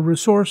have the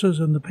resources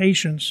and the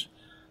patience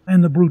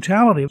and the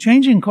brutality.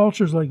 Changing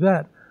cultures like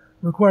that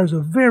requires a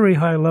very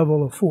high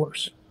level of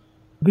force,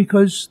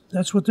 because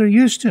that's what they're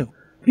used to.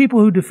 People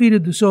who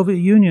defeated the Soviet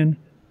Union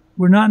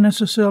were not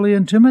necessarily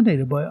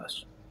intimidated by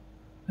us.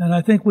 And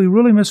I think we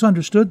really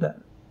misunderstood that.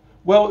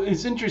 Well,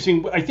 it's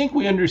interesting. I think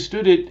we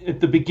understood it at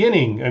the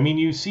beginning. I mean,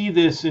 you see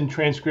this in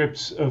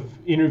transcripts of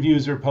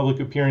interviews or public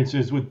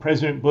appearances with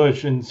President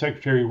Bush and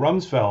Secretary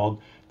Rumsfeld.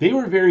 They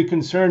were very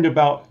concerned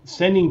about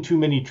sending too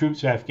many troops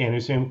to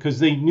Afghanistan because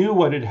they knew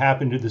what had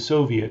happened to the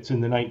Soviets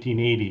in the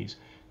 1980s.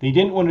 They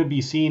didn't want to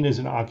be seen as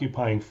an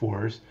occupying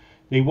force.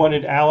 They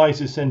wanted allies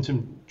to send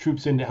some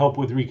troops in to help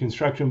with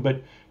reconstruction,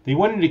 but they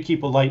wanted to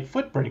keep a light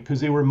footprint because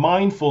they were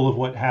mindful of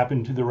what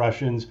happened to the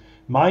Russians,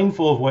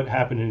 mindful of what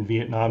happened in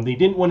Vietnam. They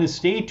didn't want to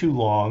stay too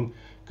long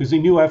because they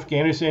knew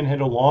Afghanistan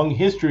had a long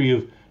history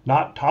of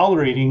not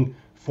tolerating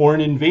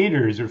foreign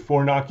invaders or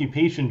foreign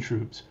occupation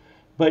troops.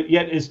 But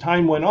yet, as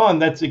time went on,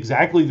 that's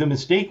exactly the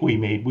mistake we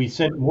made. We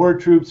sent more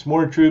troops,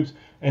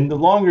 and the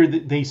longer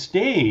that they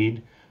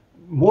stayed,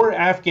 more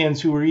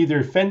Afghans who were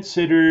either fence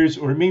sitters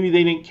or maybe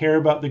they didn't care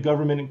about the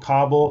government in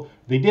Kabul.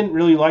 They didn't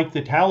really like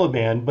the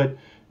Taliban, but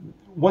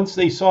once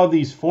they saw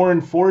these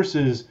foreign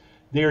forces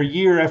there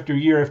year after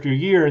year after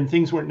year and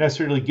things weren't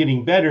necessarily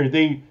getting better,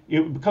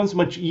 it becomes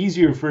much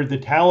easier for the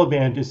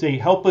Taliban to say,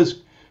 help us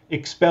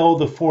expel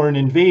the foreign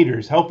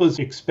invaders, help us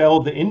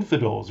expel the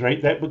infidels,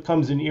 right? That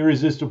becomes an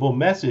irresistible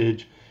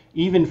message,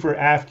 even for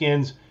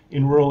Afghans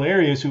in rural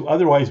areas who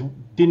otherwise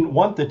didn't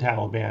want the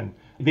Taliban.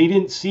 They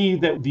didn't see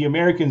that the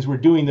Americans were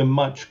doing them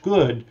much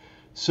good.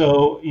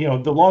 So,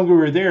 the longer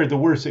we're there, the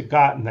worse it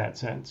got in that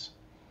sense.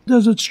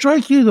 Does it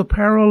strike you the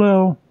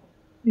parallel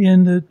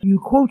in that you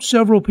quote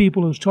several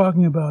people as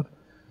talking about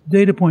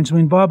data points?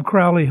 Bob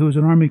Crowley, who was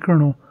an Army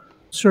colonel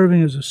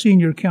serving as a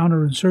senior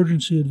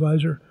counterinsurgency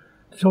advisor,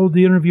 told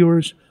the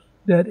interviewers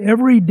that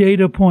every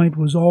data point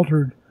was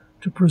altered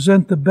to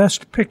present the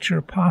best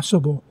picture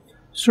possible.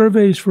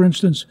 Surveys, for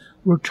instance,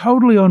 were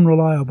totally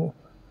unreliable,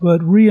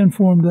 but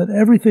reinformed that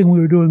everything we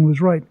were doing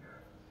was right.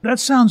 That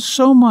sounds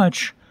so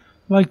much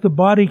like the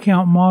body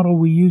count model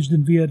we used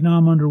in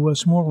Vietnam under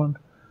Westmoreland,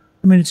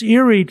 I mean, it's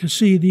eerie to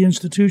see the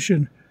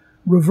institution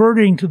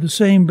reverting to the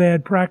same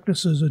bad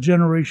practices a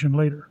generation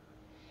later.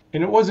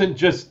 And it wasn't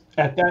just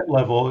at that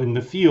level in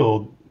the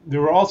field.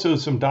 There were also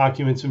some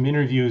documents, some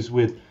interviews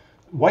with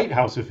White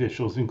House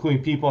officials,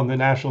 including people on the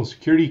National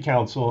Security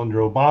Council under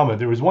Obama.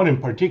 There was one in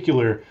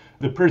particular,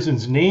 the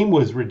person's name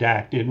was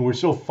redacted, and we're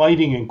still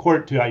fighting in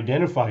court to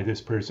identify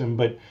this person.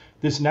 But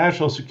this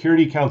National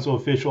Security Council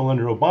official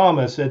under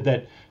Obama said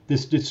that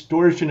this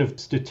distortion of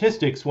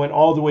statistics went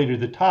all the way to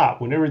the top.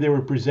 Whenever they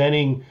were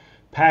presenting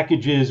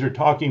packages or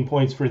talking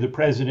points for the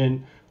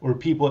president or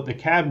people at the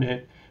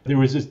cabinet, there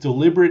was this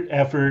deliberate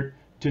effort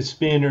to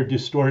spin or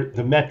distort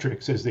the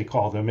metrics, as they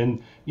call them.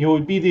 And, it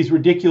would be these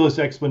ridiculous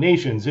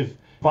explanations. If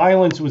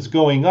violence was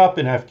going up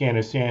in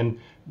Afghanistan,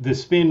 the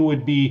spin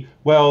would be,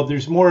 well,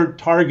 there's more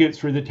targets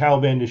for the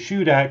Taliban to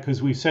shoot at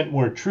because we sent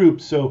more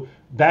troops, so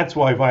that's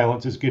why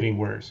violence is getting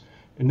worse.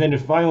 And then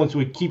if violence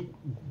would keep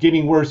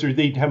getting worse or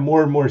they'd have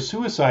more and more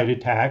suicide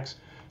attacks,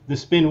 the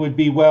spin would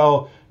be,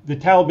 well, the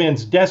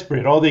Taliban's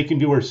desperate. All they can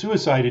do are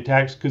suicide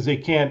attacks because they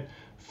can't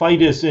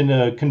fight us in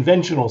a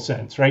conventional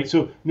sense, right?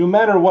 So no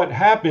matter what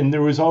happened,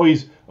 there was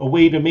always a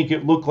way to make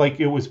it look like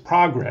it was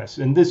progress.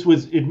 And this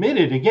was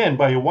admitted, again,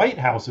 by a White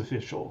House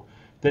official,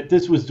 that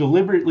this was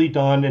deliberately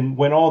done and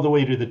went all the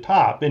way to the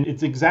top. And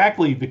it's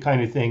exactly the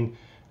kind of thing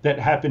that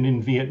happened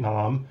in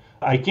Vietnam.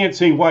 I can't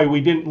say why we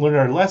didn't learn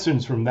our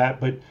lessons from that,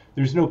 but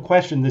there's no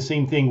question the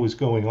same thing was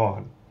going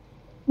on.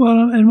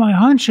 Well, and my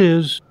hunch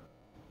is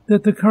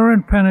that the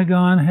current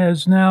Pentagon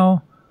has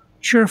now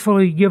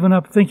cheerfully given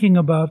up thinking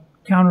about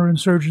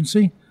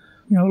counterinsurgency.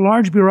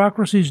 Large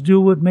bureaucracies do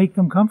what make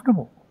them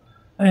comfortable.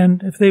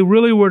 And if they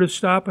really were to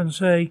stop and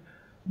say,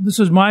 this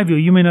is my view,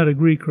 you may not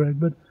agree, Craig,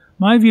 but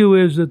my view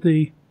is that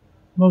the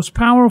most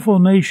powerful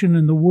nation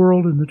in the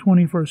world in the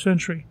 21st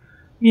century,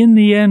 in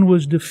the end,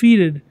 was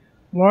defeated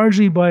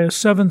largely by a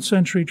 7th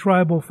century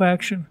tribal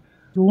faction.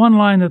 The one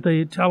line that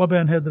the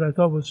Taliban had that I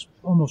thought was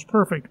almost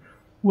perfect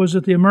was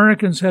that the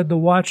Americans had the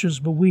watches,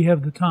 but we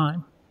have the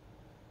time.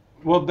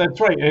 Well,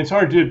 that's right. And it's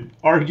hard to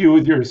argue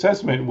with your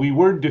assessment. We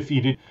were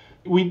defeated.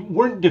 We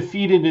weren't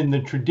defeated in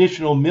the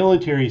traditional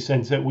military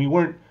sense that we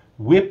weren't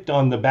whipped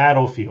on the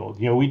battlefield.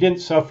 We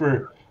didn't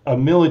suffer a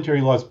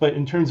military loss, but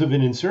in terms of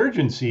an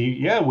insurgency,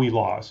 yeah, we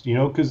lost,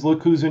 because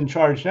look who's in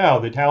charge now.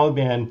 The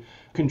Taliban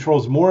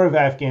controls more of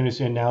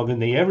Afghanistan now than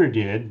they ever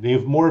did. They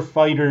have more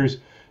fighters,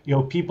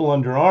 people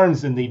under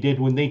arms than they did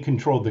when they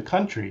controlled the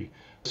country.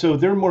 So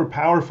they're more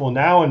powerful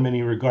now in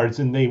many regards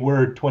than they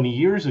were 20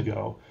 years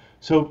ago.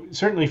 So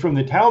certainly from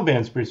the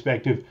Taliban's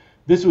perspective,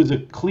 this was a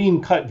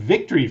clean-cut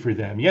victory for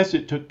them. Yes,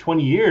 it took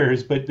 20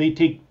 years, but they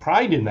take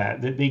pride in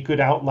that they could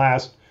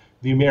outlast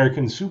the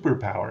American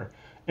superpower.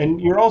 And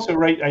you're also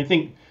right. I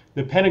think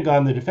the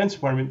Pentagon, the Defense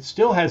Department,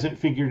 still hasn't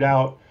figured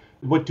out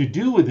what to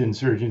do with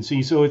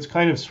insurgency. So it's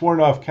kind of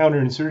sworn off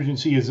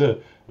counterinsurgency as a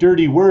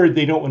dirty word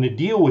they don't want to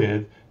deal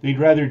with. They'd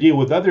rather deal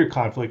with other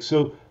conflicts.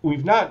 So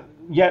we've not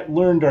yet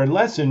learned our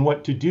lesson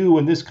what to do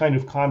when this kind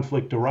of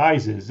conflict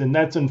arises. And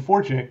that's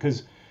unfortunate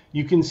because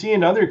you can see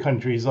in other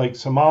countries like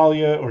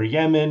Somalia or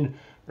Yemen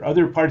or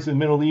other parts of the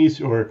Middle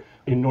East or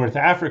in North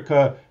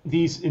Africa,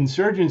 these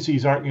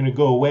insurgencies aren't going to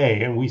go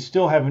away, and we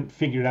still haven't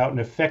figured out an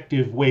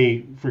effective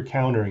way for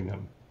countering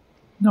them.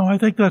 No, I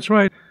think that's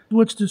right.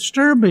 What's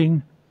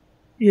disturbing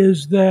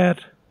is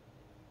that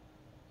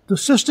the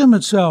system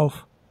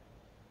itself,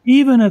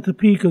 even at the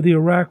peak of the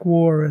Iraq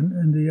War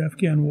and the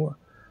Afghan War,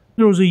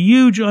 there was a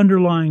huge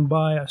underlying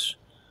bias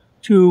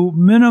to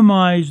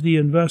minimize the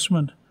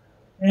investment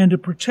and to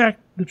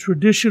protect the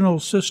traditional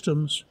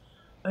systems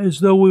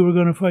as though we were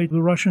going to fight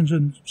the Russians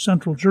in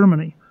central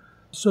Germany.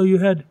 So you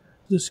had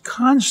this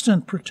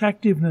constant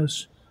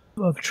protectiveness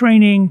of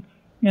training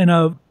and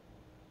of,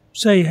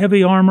 say,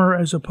 heavy armor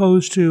as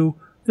opposed to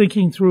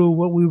thinking through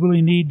what we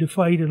really need to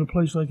fight in a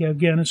place like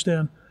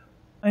Afghanistan.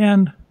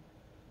 And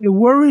it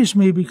worries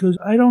me because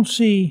I don't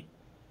see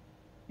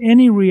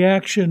any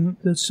reaction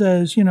that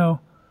says, we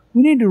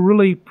need to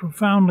really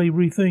profoundly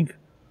rethink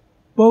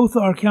both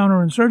our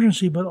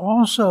counterinsurgency, but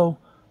also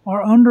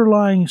our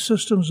underlying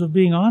systems of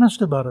being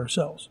honest about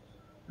ourselves.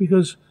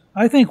 Because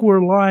I think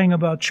we're lying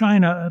about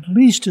China at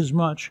least as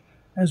much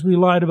as we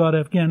lied about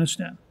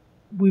Afghanistan.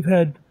 We've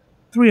had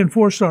 3- and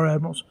 4-star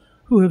admirals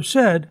who have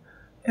said,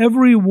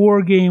 every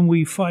war game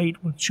we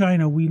fight with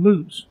China, we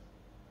lose.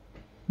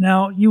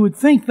 Now, you would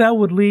think that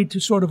would lead to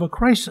sort of a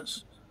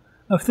crisis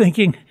of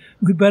thinking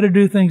we better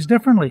do things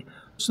differently.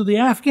 So the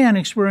Afghan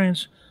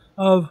experience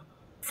of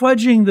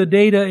fudging the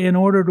data in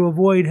order to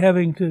avoid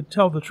having to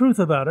tell the truth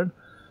about it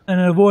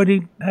and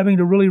avoiding having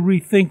to really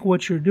rethink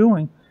what you're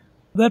doing,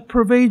 that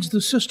pervades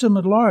the system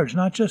at large,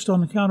 not just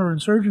on the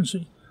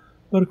counterinsurgency,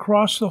 but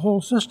across the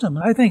whole system.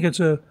 I think it's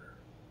a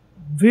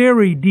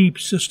very deep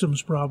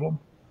systems problem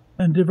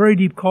and a very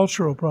deep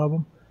cultural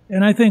problem.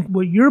 And I think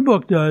what your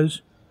book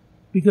does,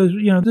 because,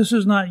 this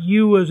is not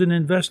you as an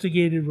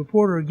investigative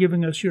reporter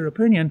giving us your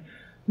opinion.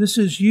 This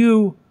is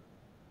you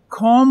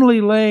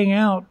calmly laying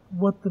out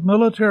what the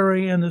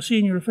military and the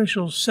senior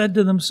officials said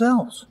to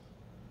themselves.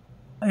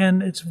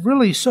 And it's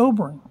really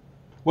sobering.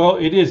 Well,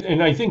 it is.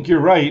 And I think you're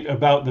right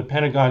about the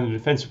Pentagon and the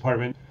Defense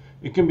Department.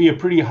 It can be a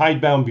pretty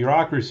hidebound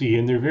bureaucracy,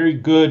 and they're very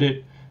good at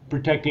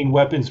protecting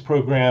weapons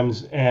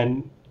programs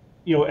and,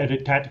 at a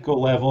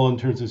tactical level in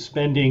terms of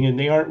spending, and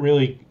they aren't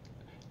really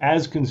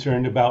as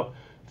concerned about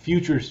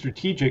future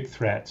strategic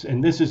threats.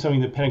 And this is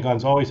something the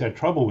Pentagon's always had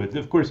trouble with.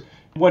 Of course,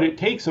 what it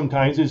takes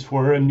sometimes is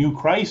for a new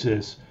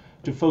crisis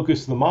to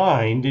focus the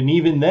mind, and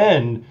even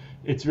then,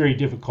 it's very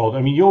difficult.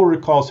 I mean, you'll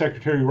recall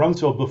Secretary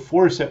Rumsfeld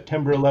before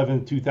September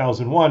 11th,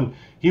 2001,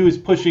 he was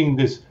pushing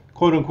this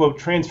quote-unquote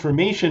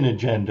transformation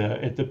agenda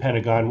at the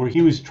Pentagon, where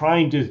he was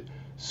trying to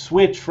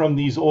switch from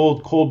these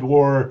old Cold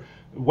War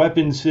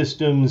weapon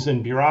systems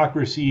and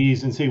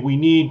bureaucracies and say we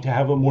need to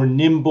have a more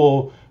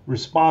nimble,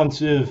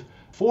 responsive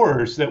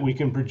force that we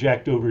can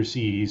project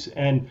overseas.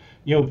 And,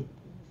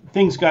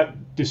 things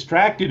got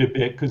distracted a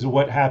bit because of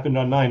what happened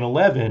on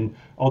 9/11,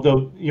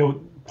 although,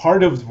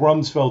 part of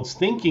Rumsfeld's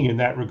thinking in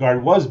that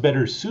regard was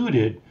better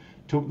suited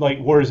to,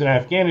 like, wars in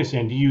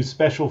Afghanistan, to use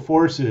special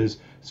forces,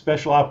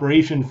 special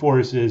operation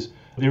forces.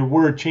 There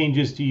were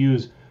changes to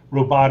use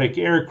robotic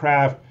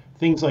aircraft,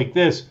 things like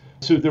this.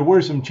 So there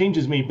were some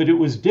changes made, but it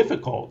was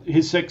difficult.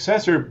 His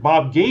successor,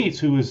 Bob Gates,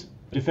 who was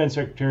defense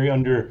secretary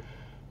under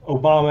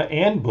Obama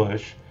and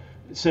Bush,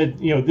 said,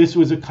 this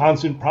was a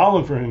constant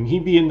problem for him.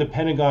 He'd be in the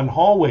Pentagon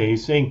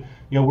hallways saying,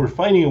 we're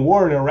fighting a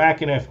war in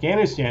Iraq and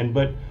Afghanistan,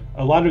 but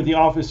a lot of the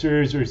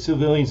officers or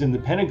civilians in the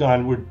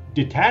Pentagon were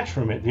detached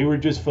from it. They were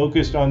just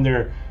focused on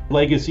their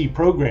legacy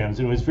programs,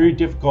 and it was very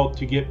difficult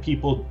to get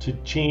people to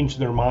change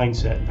their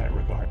mindset in that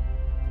regard.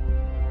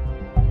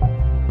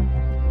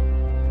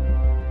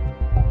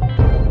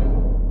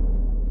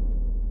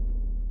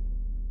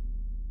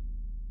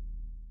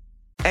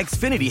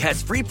 Xfinity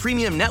has free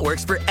premium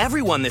networks for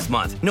everyone this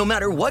month, no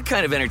matter what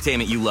kind of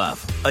entertainment you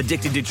love.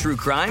 Addicted to true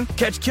crime?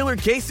 Catch killer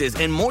cases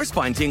and more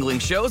spine-tingling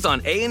shows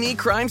on A&E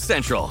Crime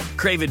Central.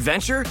 Crave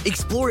adventure?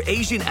 Explore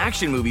Asian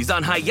action movies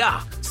on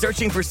Hi-YAH.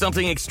 Searching for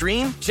something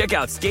extreme? Check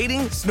out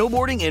skating,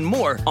 snowboarding, and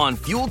more on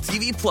Fuel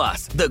TV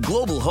Plus, the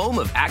global home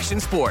of action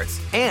sports.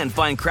 And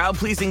find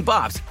crowd-pleasing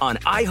bops on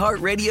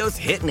iHeartRadio's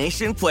Hit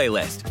Nation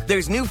playlist.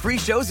 There's new free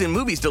shows and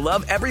movies to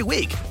love every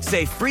week.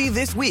 Say free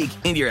this week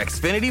in your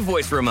Xfinity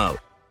voice remote.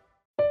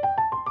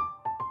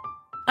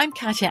 I'm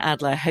Katya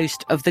Adler,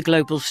 host of The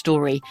Global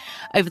Story.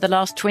 Over the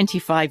last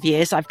 25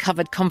 years, I've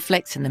covered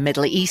conflicts in the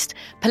Middle East,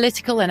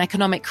 political and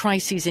economic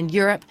crises in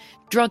Europe,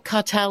 drug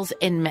cartels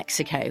in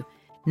Mexico.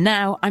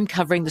 Now I'm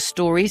covering the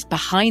stories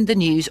behind the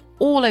news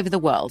all over the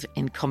world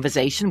in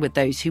conversation with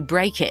those who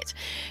break it.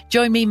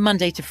 Join me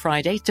Monday to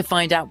Friday to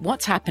find out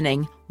what's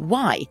happening,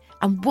 why,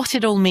 and what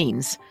it all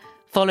means.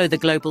 Follow The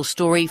Global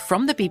Story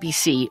from the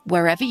BBC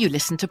wherever you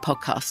listen to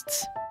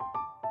podcasts.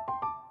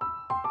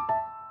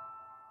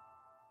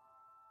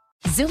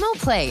 Xumo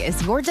Play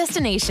is your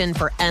destination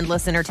for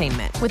endless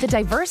entertainment. With a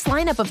diverse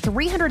lineup of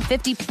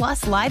 350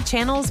 plus live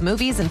channels,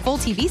 movies, and full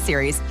TV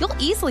series, you'll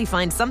easily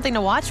find something to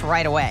watch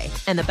right away.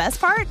 And the best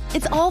part?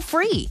 It's all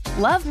free.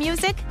 Love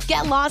music?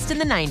 Get lost in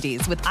the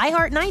 90s with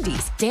iHeart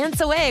 90s.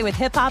 Dance away with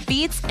hip-hop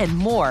beats and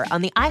more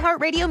on the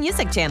iHeartRadio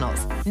music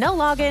channels. No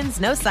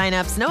logins, no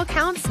signups, no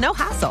accounts, no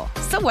hassle.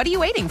 So what are you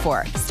waiting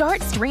for?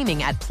 Start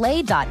streaming at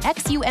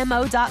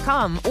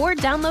play.xumo.com or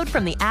download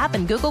from the app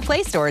and Google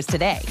Play stores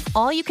today.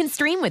 All you can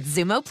stream with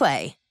Xumo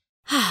Play.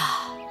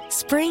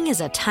 Spring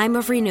is a time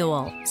of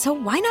renewal, so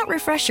why not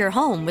refresh your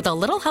home with a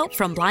little help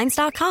from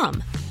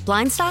Blinds.com?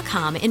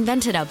 Blinds.com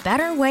invented a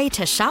better way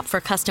to shop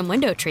for custom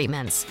window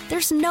treatments.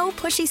 There's no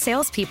pushy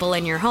salespeople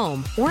in your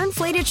home or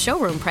inflated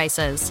showroom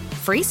prices.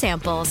 Free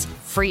samples,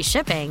 free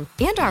shipping,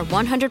 and our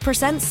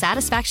 100%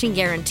 satisfaction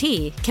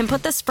guarantee can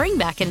put the spring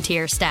back into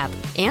your step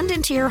and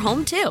into your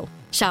home, too.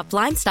 Shop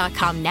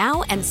Blinds.com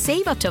now and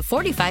save up to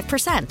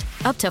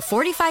 45%. Up to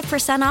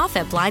 45% off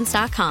at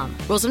Blinds.com.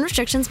 Rules and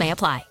restrictions may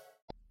apply.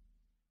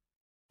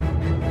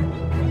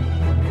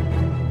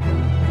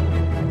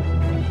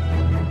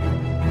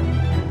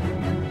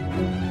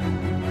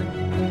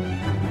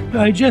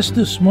 I just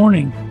this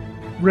morning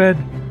read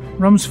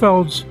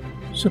Rumsfeld's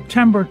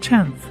September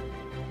 10th,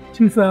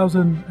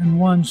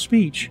 2001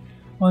 speech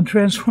on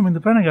transforming the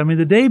Pentagon. I mean,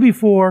 the day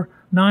before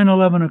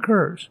 9/11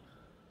 occurs,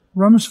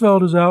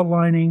 Rumsfeld is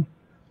outlining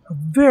a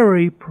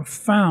very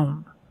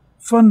profound,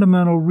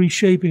 fundamental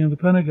reshaping of the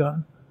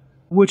Pentagon,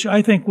 which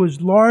I think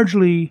was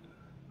largely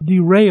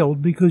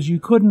derailed because you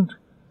couldn't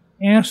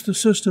ask the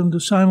system to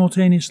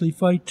simultaneously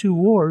fight two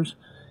wars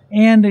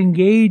and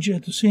engage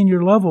at the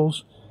senior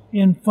levels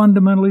in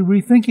fundamentally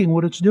rethinking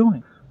what it's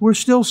doing. We're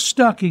still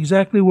stuck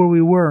exactly where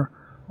we were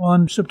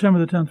on September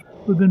the 10th.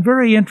 It would have been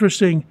very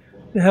interesting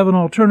to have an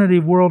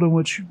alternative world in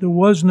which there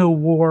was no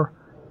war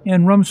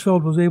and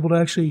Rumsfeld was able to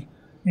actually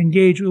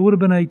engage. It would have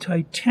been a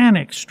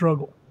titanic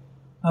struggle.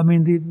 I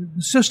mean,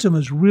 the system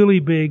is really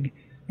big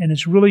and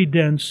it's really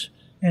dense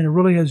and it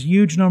really has a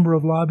huge number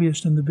of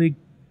lobbyists in the big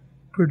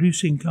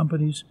producing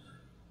companies.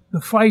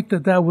 The fight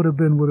that would have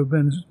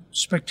been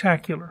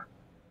spectacular.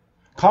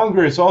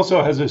 Congress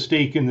also has a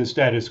stake in the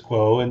status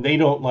quo, and they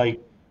don't like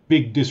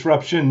big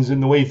disruptions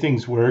in the way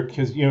things work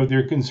because,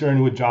 they're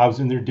concerned with jobs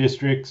in their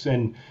districts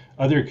and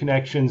other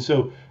connections.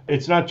 So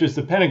it's not just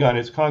the Pentagon,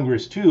 it's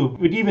Congress too.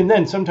 But even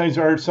then, sometimes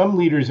there are some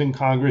leaders in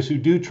Congress who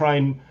do try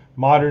and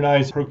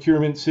modernize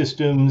procurement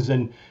systems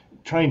and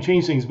try and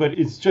change things, but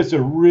it's just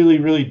a really,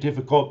 really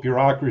difficult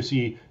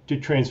bureaucracy to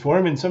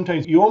transform. And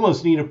sometimes you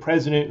almost need a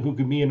president who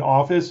could be in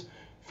office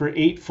for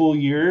 8 full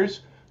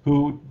years,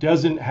 who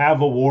doesn't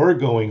have a war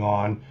going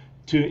on,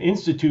 to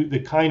institute the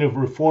kind of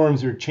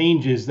reforms or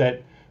changes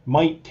that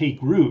might take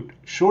root.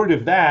 Short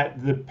of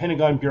that, the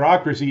Pentagon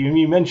bureaucracy, and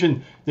you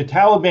mentioned the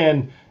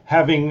Taliban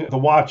having the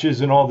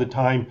watches and all the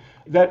time,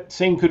 that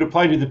same could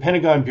apply to the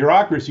Pentagon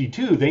bureaucracy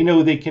too. They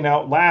know they can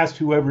outlast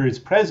whoever is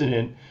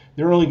president.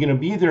 They're only going to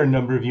be there a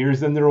number of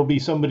years, then there will be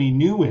somebody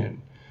new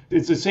in.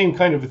 It's the same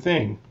kind of a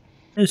thing.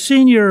 A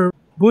senior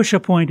Bush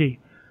appointee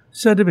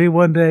said to me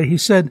one day, he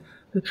said,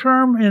 the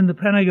term in the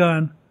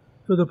Pentagon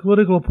for the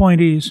political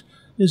appointees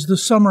is the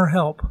summer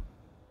help.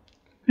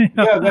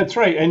 Yeah, that's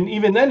right. And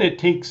even then it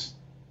takes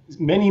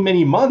many,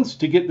 many months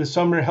to get the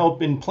summer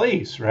help in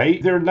place,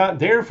 right? They're not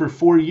there for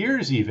 4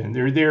 years even.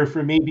 They're there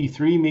for maybe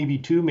 3, maybe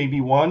 2, maybe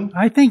 1.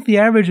 I think the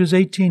average is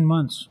 18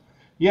 months.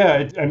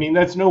 Yeah,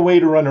 that's no way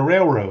to run a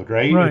railroad,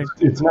 right? Right.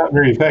 It's not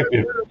very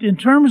effective. In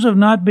terms of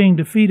not being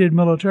defeated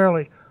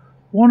militarily,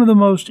 one of the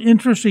most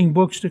interesting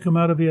books to come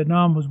out of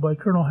Vietnam was by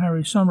Colonel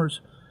Harry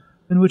Summers,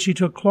 in which he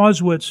took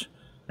Clausewitz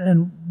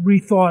and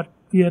rethought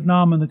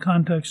Vietnam in the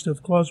context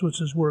of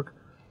Clausewitz's work.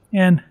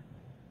 And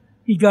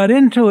he got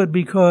into it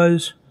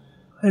because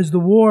as the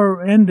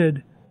war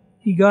ended,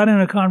 he got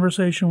in a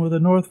conversation with a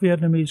North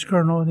Vietnamese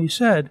colonel, and he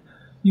said,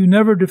 "You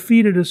never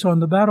defeated us on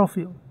the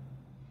battlefield."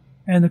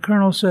 And the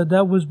colonel said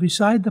that was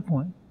beside the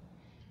point.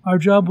 Our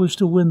job was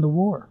to win the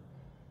war.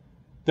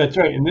 That's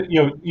right. And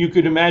you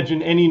could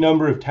imagine any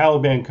number of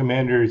Taliban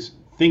commanders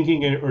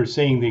thinking or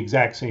saying the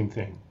exact same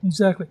thing.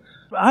 Exactly.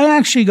 I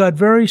actually got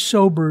very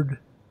sobered.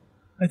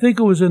 I think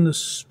it was in the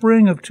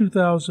spring of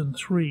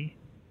 2003.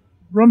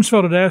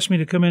 Rumsfeld had asked me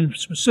to come in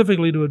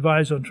specifically to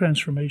advise on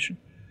transformation.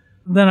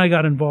 Then I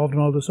got involved in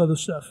all this other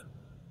stuff.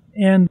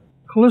 And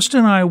Callista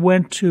and I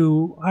went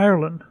to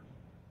Ireland,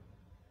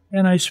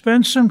 and I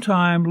spent some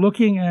time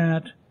looking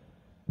at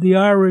the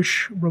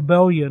Irish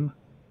rebellion,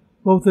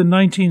 both in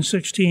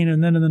 1916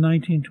 and then in the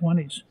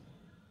 1920s.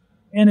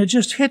 And it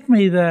just hit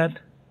me that,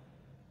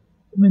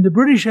 the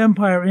British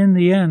Empire in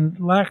the end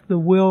lacked the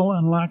will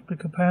and lacked the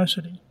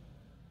capacity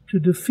to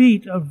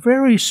defeat a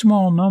very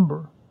small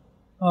number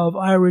of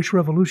Irish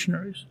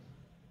revolutionaries.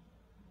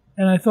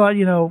 And I thought,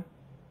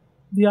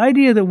 the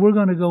idea that we're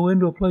going to go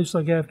into a place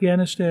like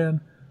Afghanistan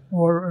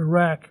or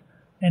Iraq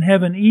and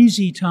have an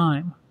easy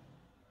time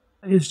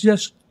is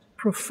just a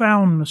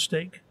profound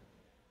mistake,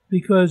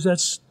 because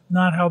that's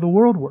not how the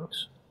world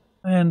works.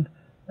 And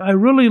I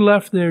really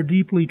left there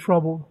deeply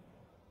troubled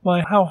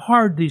by how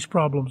hard these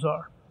problems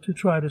are to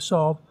try to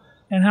solve,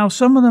 and how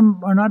some of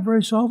them are not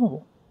very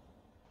solvable.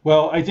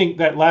 Well, I think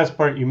that last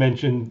part you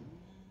mentioned,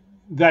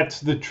 that's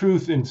the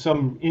truth in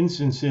some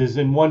instances,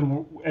 and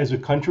one as a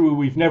country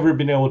we've never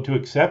been able to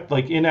accept.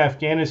 Like in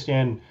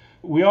Afghanistan,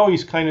 we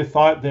always kind of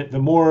thought that the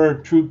more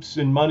troops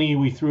and money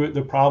we threw at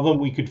the problem,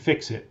 we could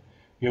fix it.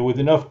 With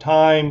enough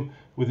time,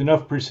 with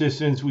enough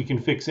persistence, we can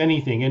fix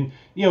anything. And,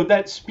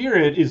 that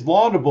spirit is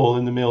laudable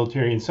in the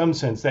military in some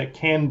sense, that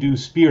can-do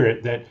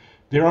spirit, that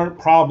there aren't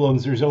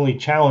problems, there's only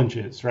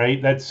challenges,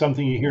 right? That's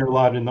something you hear a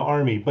lot in the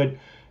Army. But,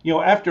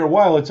 after a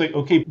while, it's like,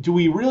 okay, do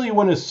we really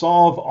want to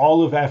solve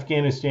all of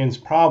Afghanistan's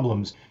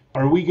problems?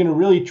 Are we going to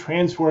really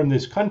transform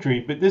this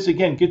country? But this,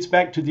 again, gets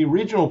back to the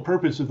original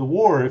purpose of the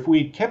war. If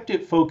we kept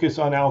it focused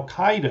on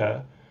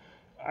al-Qaeda,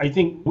 I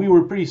think we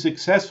were pretty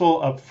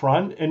successful up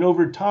front. And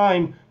over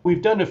time,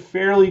 we've done a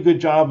fairly good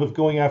job of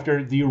going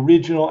after the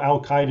original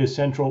al-Qaeda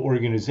central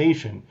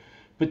organization.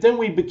 But then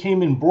we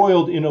became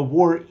embroiled in a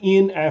war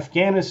in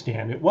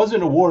Afghanistan. It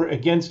wasn't a war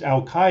against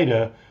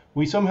al-Qaeda.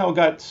 We somehow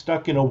got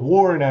stuck in a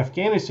war in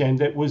Afghanistan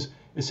that was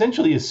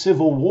essentially a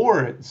civil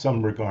war in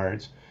some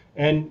regards.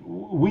 And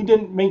we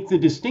didn't make the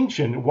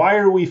distinction. Why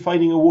are we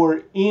fighting a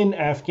war in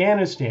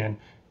Afghanistan?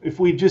 If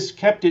we just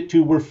kept it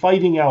to we're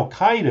fighting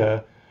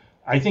al-Qaeda,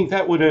 I think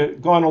that would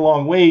have gone a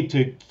long way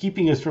to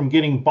keeping us from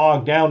getting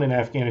bogged down in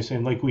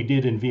Afghanistan like we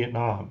did in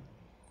Vietnam.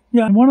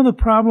 Yeah, and one of the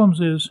problems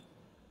is,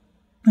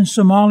 and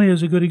Somalia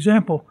is a good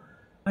example,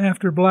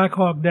 after Black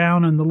Hawk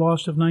Down and the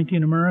loss of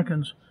 19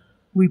 Americans,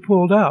 we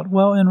pulled out.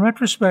 Well, in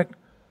retrospect,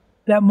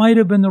 that might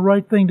have been the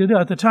right thing to do.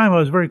 At the time, I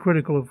was very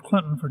critical of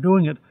Clinton for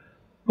doing it,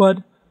 but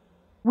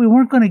we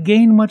weren't going to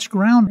gain much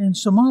ground in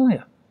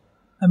Somalia.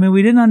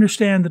 We didn't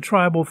understand the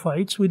tribal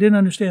fights, we didn't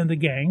understand the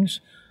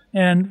gangs,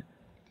 and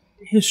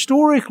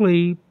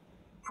historically,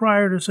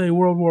 prior to, say,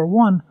 World War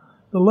I,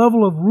 the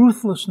level of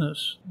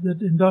ruthlessness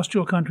that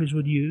industrial countries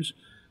would use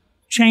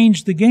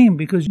changed the game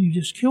because you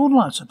just killed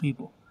lots of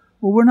people.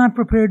 Well, we're not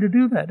prepared to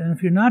do that. And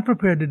if you're not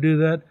prepared to do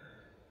that,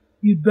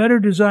 you'd better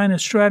design a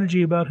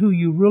strategy about who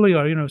you really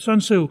are.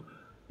 Sun Tzu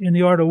in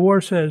The Art of War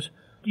says,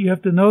 you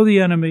have to know the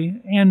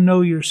enemy and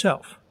know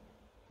yourself.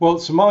 Well,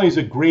 Somalia is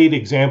a great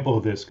example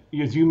of this.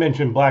 As you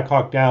mentioned, Black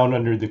Hawk Down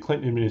under the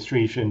Clinton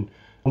administration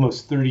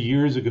almost 30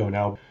 years ago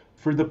now.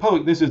 For the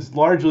public, this is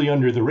largely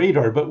under the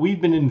radar, but we've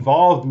been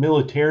involved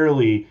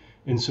militarily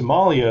in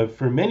Somalia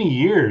for many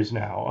years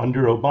now,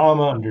 under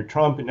Obama, under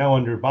Trump, and now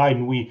under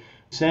Biden. We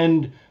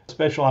send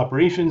special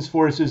operations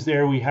forces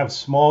there. We have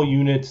small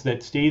units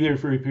that stay there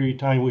for a period of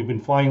time. We've been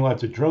flying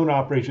lots of drone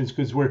operations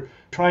because we're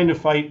trying to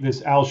fight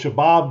this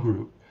Al-Shabaab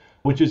group,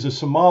 which is a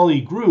Somali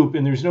group,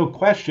 and there's no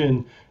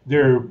question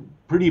they're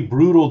pretty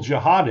brutal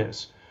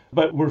jihadists.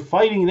 But we're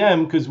fighting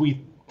them because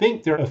we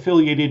think they're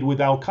affiliated with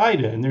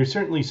Al-Qaeda, and there's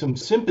certainly some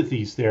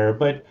sympathies there.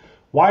 But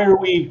why are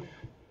we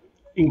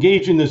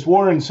engaged in this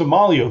war in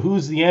Somalia?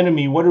 Who's the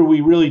enemy? What are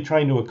we really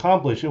trying to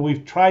accomplish? And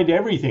we've tried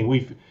everything.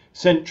 We've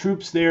sent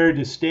troops there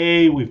to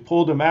stay. We've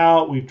pulled them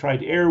out. We've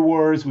tried air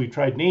wars. We've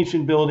tried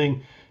nation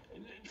building.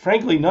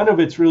 Frankly, none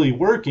of it's really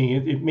working.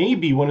 It may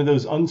be one of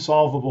those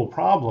unsolvable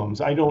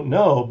problems. I don't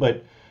know.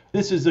 But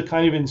this is the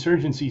kind of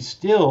insurgency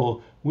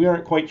still we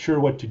aren't quite sure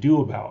what to do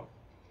about.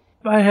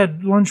 I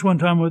had lunch one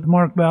time with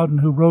Mark Bowden,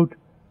 who wrote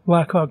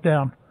Black Hawk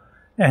Down.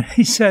 And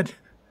he said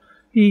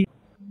he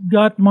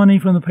got money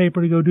from the paper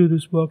to go do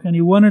this book, and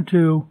he wanted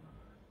to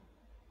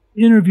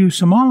interview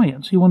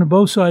Somalians. He wanted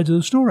both sides of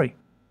the story.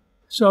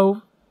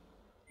 So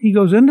he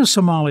goes into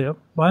Somalia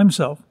by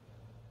himself,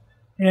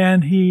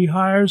 and he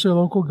hires a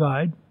local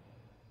guide,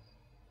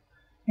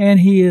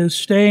 and he is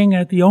staying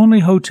at the only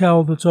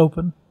hotel that's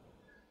open,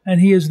 and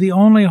he is the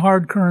only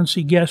hard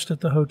currency guest at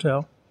the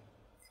hotel.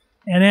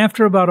 And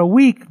after about a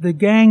week, the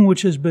gang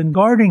which has been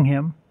guarding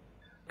him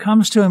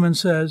comes to him and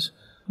says,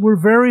 "We're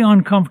very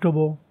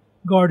uncomfortable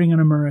guarding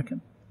an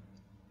American,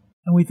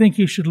 and we think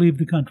you should leave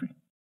the country."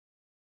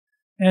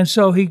 And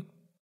so he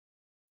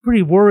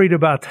pretty worried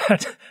about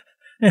that.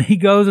 And he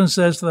goes and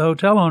says to the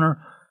hotel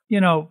owner,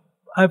 I'm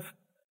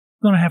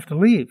going to have to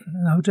leave.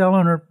 And the hotel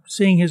owner,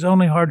 seeing his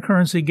only hard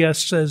currency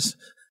guest, says,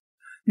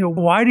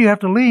 why do you have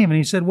to leave? And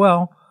he said,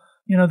 well,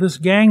 this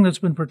gang that's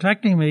been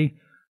protecting me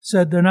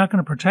said they're not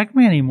going to protect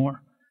me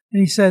anymore. And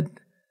he said,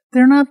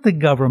 they're not the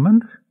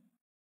government.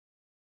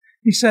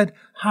 He said,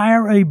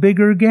 hire a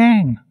bigger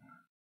gang.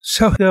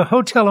 So the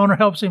hotel owner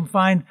helps him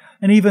find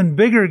an even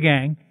bigger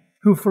gang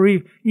who, for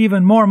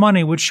even more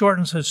money, which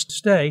shortens his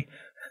stay,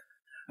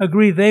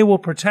 agree they will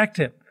protect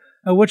him.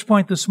 At which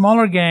point the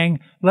smaller gang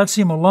lets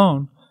him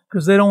alone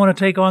because they don't want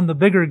to take on the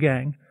bigger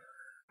gang.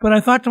 But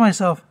I thought to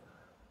myself,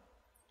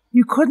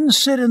 you couldn't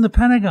sit in the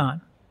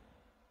Pentagon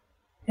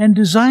and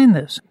design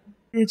this.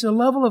 It's a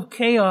level of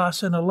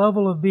chaos and a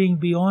level of being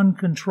beyond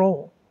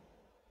control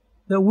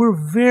that we're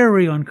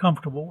very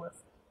uncomfortable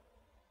with.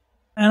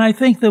 And I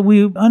think that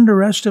we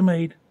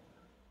underestimate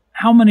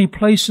how many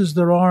places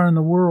there are in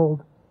the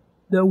world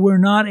that we're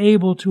not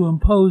able to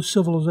impose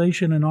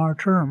civilization in our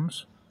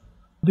terms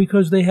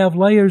because they have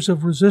layers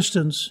of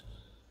resistance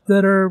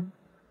that are,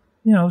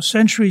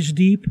 centuries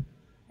deep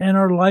and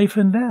are life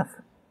and death.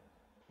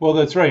 Well,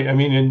 that's right. I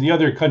mean, and the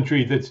other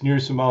country that's near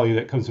Somalia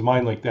that comes to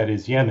mind like that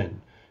is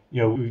Yemen.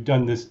 We've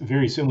done this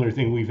very similar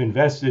thing. We've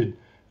invested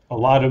a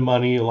lot of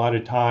money, a lot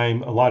of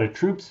time, a lot of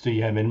troops to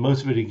Yemen.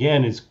 Most of it,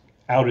 again, is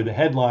out of the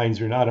headlines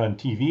or not on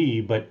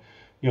TV. But,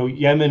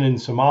 Yemen and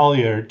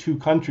Somalia are two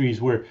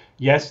countries where,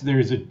 yes,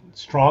 there's a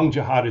strong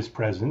jihadist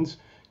presence.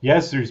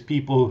 Yes, there's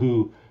people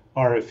who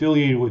are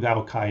affiliated with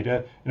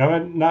Al-Qaeda. And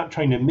I'm not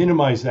trying to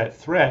minimize that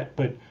threat,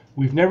 but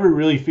we've never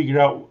really figured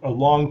out a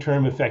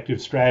long-term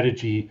effective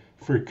strategy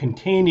for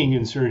containing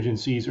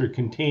insurgencies or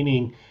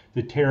containing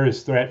the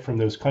terrorist threat from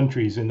those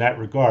countries in that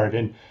regard.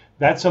 And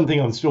that's something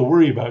I'm still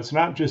worried about. It's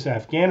not just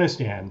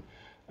Afghanistan,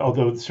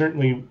 although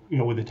certainly,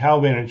 with the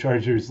Taliban in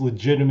charge, there's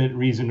legitimate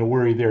reason to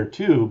worry there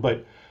too.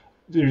 But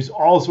there's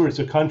all sorts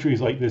of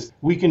countries like this.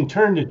 We can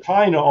turn to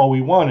China all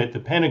we want at the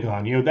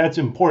Pentagon. That's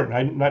important.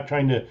 I'm not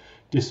trying to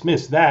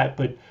dismiss that,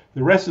 but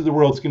the rest of the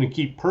world's going to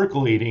keep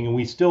percolating, and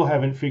we still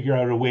haven't figured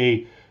out a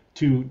way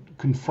to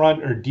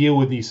confront or deal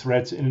with these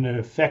threats in an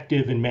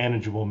effective and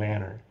manageable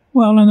manner.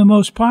 Well, in the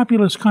most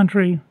populous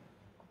country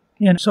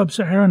in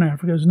sub-Saharan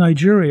Africa is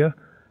Nigeria,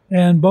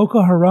 and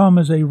Boko Haram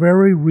is a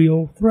very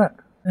real threat.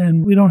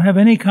 And we don't have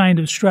any kind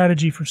of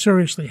strategy for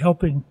seriously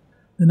helping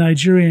the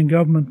Nigerian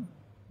government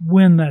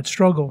win that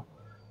struggle,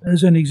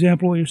 as an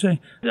example of what you're saying.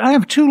 I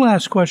have two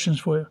last questions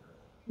for you.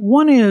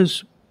 One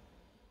is,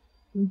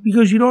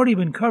 because you'd already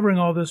been covering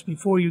all this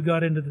before you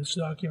got into these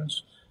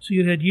documents, so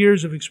you'd had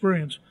years of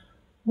experience,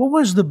 what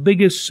was the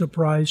biggest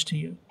surprise to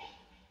you?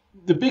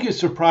 The biggest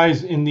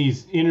surprise in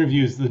these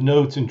interviews, the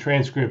notes and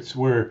transcripts,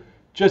 were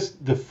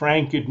just the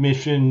frank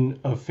admission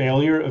of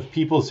failure, of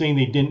people saying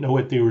they didn't know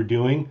what they were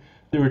doing.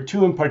 There were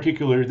two in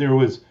particular. There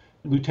was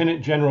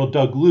Lieutenant General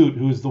Doug Lute,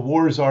 who was the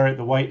war czar at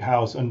the White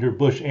House under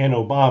Bush and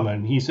Obama.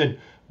 And he said,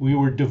 we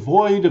were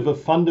devoid of a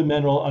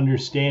fundamental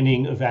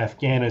understanding of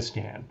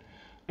Afghanistan.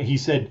 He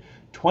said,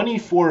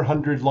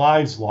 2,400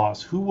 lives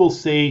lost. Who will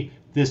say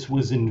this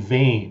was in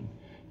vain?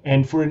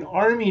 And for an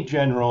Army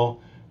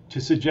general to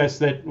suggest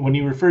that when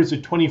he refers to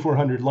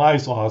 2,400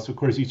 lives lost, of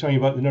course, he's talking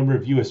about the number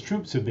of U.S.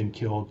 troops have been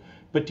killed,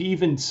 but to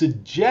even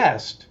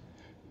suggest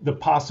the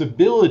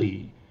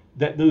possibility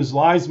that those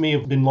lives may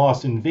have been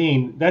lost in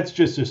vain, that's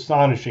just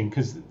astonishing,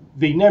 because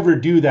they never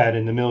do that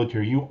in the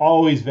military. You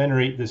always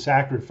venerate the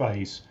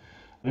sacrifice,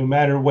 no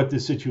matter what the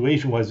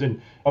situation was.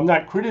 And I'm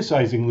not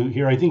criticizing Lute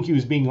here. I think he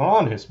was being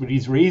honest, but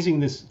he's raising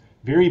this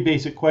very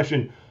basic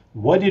question.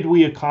 What did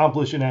we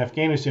accomplish in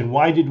Afghanistan?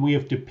 Why did we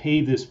have to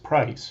pay this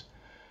price?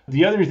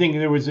 The other thing,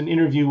 there was an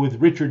interview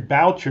with Richard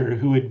Boucher,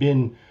 who had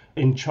been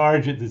in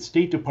charge at the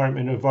State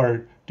Department of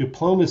our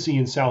diplomacy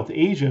in South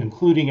Asia,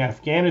 including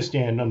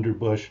Afghanistan under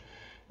Bush.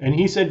 And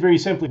he said very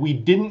simply, we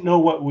didn't know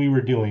what we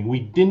were doing.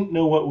 We didn't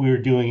know what we were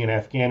doing in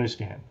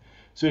Afghanistan.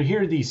 So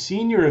here these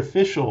senior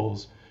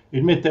officials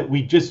admit that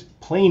we just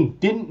plain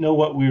didn't know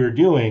what we were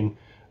doing.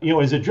 You know,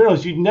 as a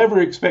journalist, you'd never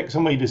expect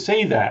somebody to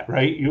say that,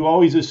 right? You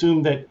always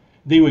assume that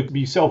they would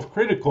be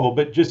self-critical,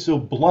 but just so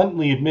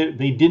bluntly admit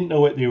they didn't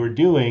know what they were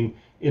doing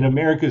in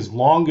America's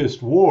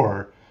longest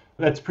war,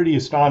 that's pretty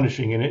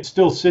astonishing. And it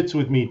still sits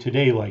with me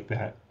today like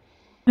that.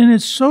 And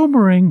it's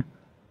sobering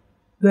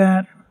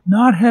that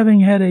not having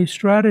had a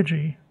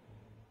strategy,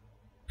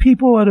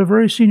 people at a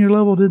very senior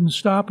level didn't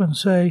stop and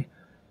say,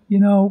 you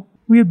know,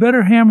 we had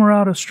better hammer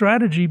out a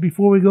strategy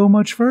before we go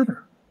much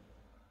further.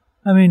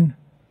 I mean,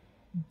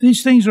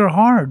 these things are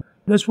hard.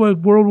 That's why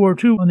World War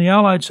II on the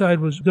Allied side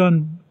was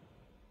done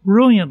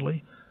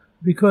brilliantly,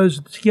 because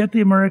to get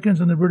the Americans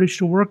and the British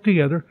to work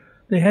together,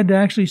 they had to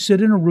actually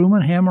sit in a room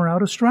and hammer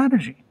out a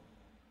strategy.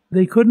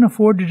 They couldn't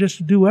afford to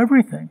just do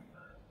everything.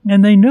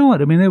 And they knew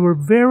it. I mean, they were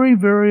very,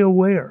 very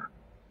aware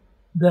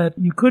that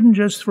you couldn't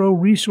just throw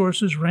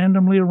resources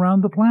randomly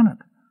around the planet.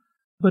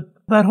 But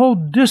that whole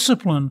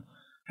discipline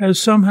has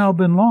somehow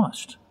been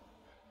lost.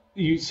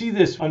 You see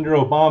this under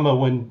Obama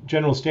when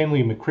General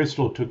Stanley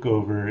McChrystal took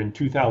over in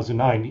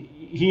 2009.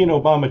 He and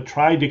Obama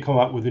tried to come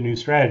up with a new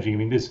strategy. I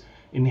mean, this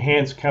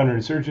enhanced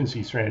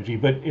counterinsurgency strategy.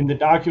 But in the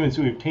documents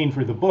we obtained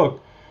for the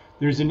book,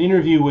 there's an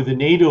interview with a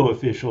NATO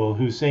official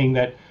who's saying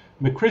that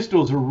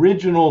McChrystal's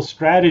original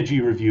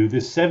strategy review,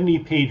 this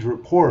 70-page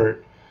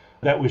report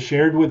that was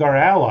shared with our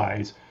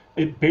allies,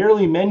 it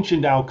barely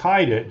mentioned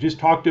al-Qaeda. It just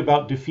talked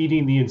about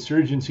defeating the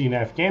insurgency in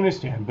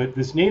Afghanistan. But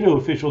this NATO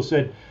official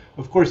said,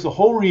 of course, the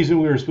whole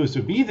reason we were supposed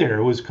to be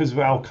there was because of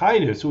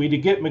al-Qaeda. So we had to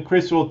get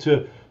McChrystal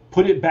to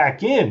put it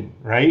back in,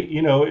 right?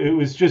 You know, it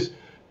was just,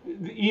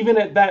 even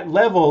at that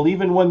level,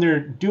 even when they're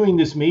doing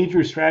this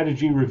major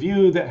strategy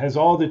review that has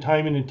all the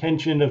time and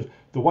attention of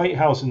the White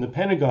House and the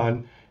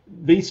Pentagon,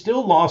 they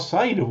still lost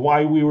sight of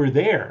why we were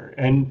there.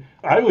 And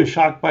I was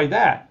shocked by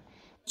that.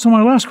 So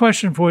my last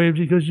question for you,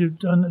 because you've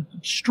done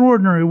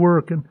extraordinary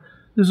work, and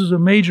this is a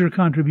major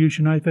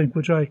contribution, I think,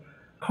 which I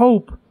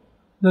hope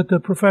that the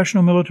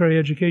professional military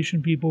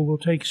education people will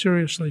take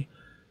seriously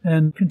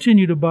and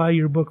continue to buy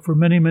your book for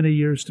many, many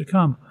years to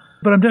come.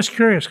 But I'm just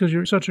curious, because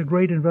you're such a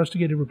great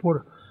investigative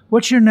reporter.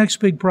 What's your next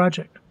big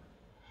project?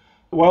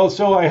 Well,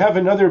 so I have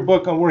another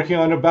book I'm working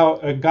on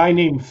about a guy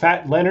named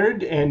Fat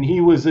Leonard, and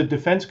he was a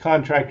defense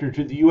contractor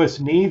to the U.S.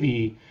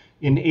 Navy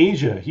in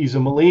Asia. He's a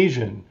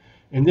Malaysian.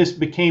 And this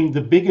became the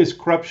biggest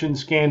corruption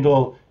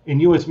scandal in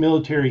U.S.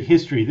 military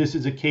history. This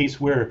is a case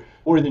where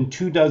more than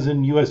 24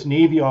 U.S.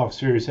 Navy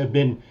officers have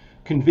been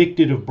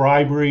convicted of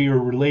bribery or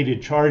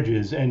related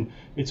charges. And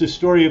it's a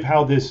story of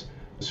how this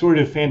sort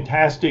of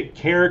fantastic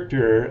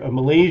character, a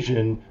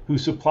Malaysian who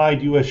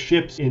supplied U.S.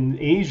 ships in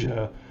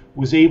Asia,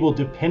 was able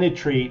to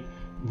penetrate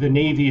the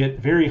Navy at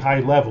very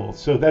high levels.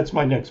 So that's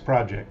my next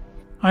project.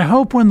 I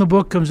hope when the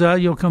book comes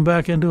out, you'll come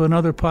back into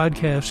another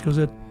podcast, because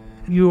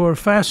you are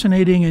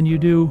fascinating and you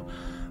do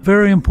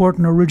very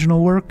important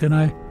original work, and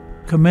I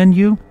commend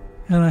you,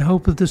 and I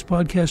hope that this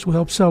podcast will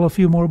help sell a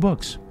few more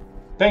books.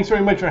 Thanks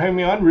very much for having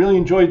me on. Really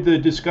enjoyed the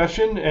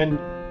discussion and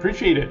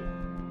appreciate it.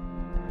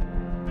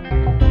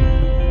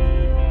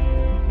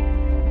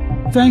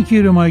 Thank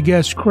you to my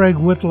guest, Craig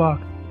Whitlock.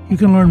 You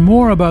can learn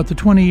more about the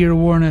 20-year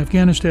war in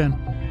Afghanistan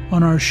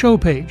on our show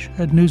page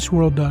at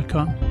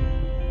newsworld.com.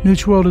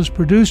 Newt's World is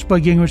produced by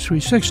Gingrich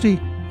 360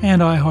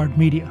 and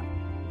iHeartMedia.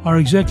 Our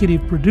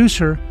executive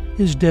producer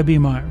is Debbie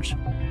Myers.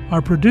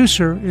 Our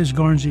producer is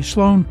Garnsey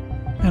Sloan,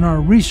 and our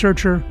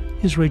researcher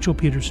is Rachel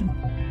Peterson.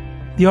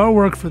 The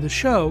artwork for the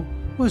show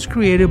was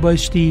created by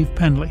Steve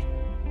Pendley.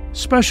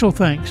 Special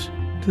thanks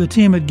to the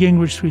team at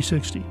Gingrich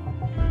 360.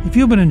 If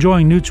you've been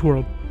enjoying Newt's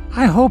World,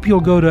 I hope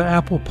you'll go to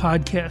Apple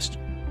Podcast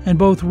and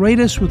both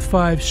rate us with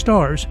 5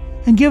 stars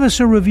and give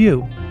us a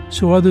review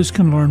so others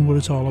can learn what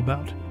it's all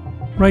about.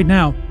 Right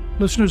now,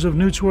 listeners of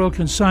Newt's World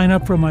can sign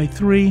up for my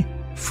 3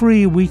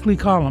 free weekly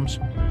columns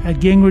at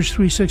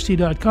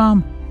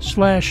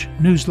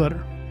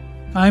gingrich360.com/newsletter.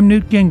 I'm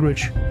Newt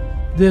Gingrich.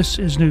 This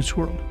is Newt's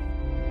World.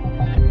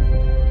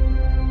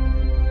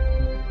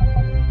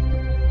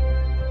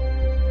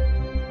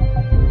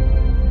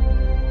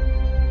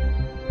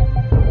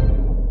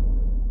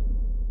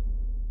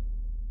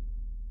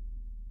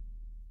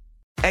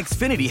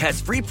 Xfinity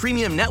has free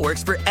premium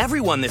networks for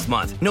everyone this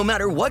month, no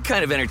matter what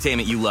kind of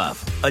entertainment you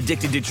love.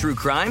 Addicted to true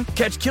crime?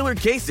 Catch killer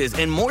cases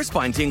and more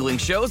spine-tingling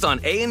shows on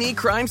A&E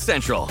Crime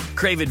Central.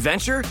 Crave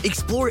adventure?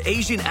 Explore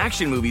Asian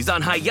action movies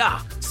on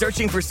Hi-YAH.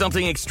 Searching for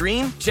something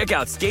extreme? Check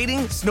out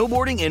skating,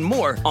 snowboarding, and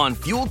more on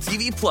Fuel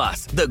TV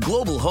Plus, the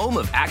global home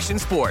of action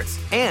sports.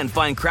 And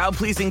find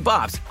crowd-pleasing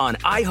bops on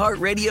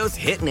iHeartRadio's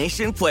Hit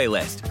Nation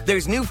playlist.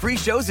 There's new free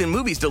shows and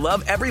movies to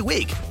love every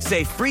week.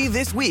 Say free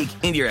this week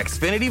in your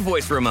Xfinity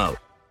voice remote.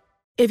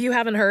 If you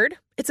haven't heard,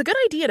 it's a good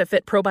idea to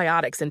fit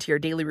probiotics into your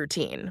daily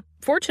routine.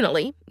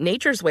 Fortunately,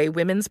 Nature's Way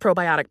Women's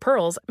Probiotic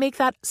Pearls make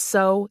that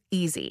so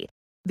easy.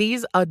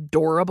 These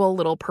adorable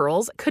little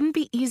pearls couldn't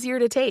be easier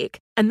to take,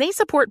 and they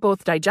support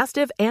both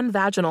digestive and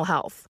vaginal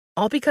health,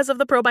 all because of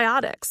the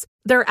probiotics.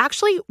 There are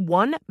actually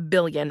 1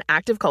 billion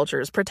active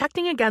cultures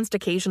protecting against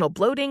occasional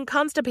bloating,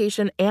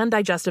 constipation, and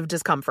digestive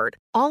discomfort,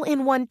 all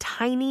in one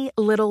tiny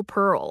little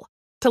pearl.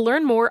 To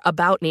learn more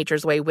about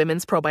Nature's Way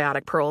Women's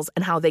Probiotic Pearls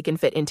and how they can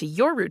fit into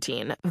your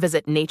routine,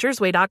 visit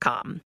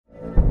naturesway.com.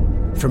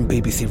 From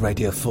BBC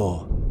Radio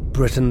 4,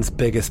 Britain's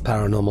biggest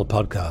paranormal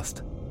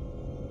podcast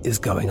is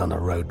going on a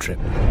road trip.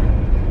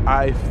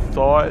 I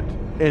thought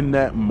in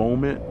that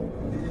moment,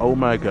 oh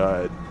my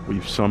God,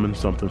 we've summoned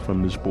something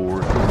from this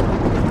board.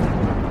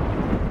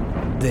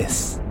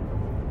 This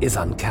is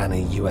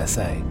Uncanny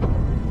USA.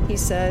 He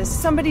says,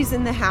 somebody's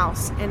in the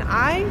house, and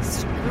I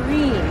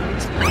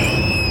screamed.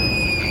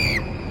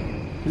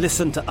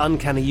 Listen to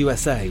Uncanny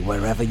USA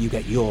wherever you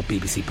get your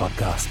BBC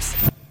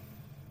podcasts,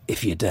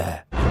 if you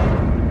dare.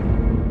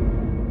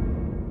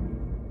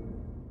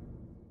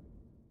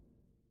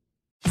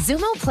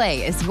 Xumo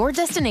Play is your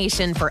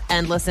destination for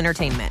endless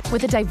entertainment.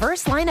 With a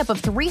diverse lineup of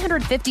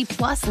 350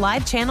 plus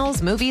live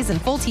channels, movies,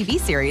 and full TV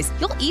series,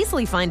 you'll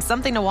easily find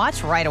something to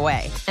watch right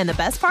away. And the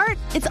best part?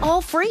 It's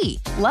all free.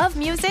 Love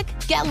music?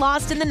 Get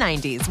lost in the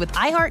 90s with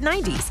iHeart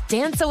 90s,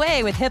 dance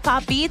away with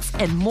hip-hop beats,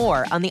 and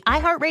more on the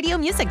iHeartRadio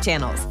music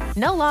channels.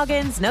 No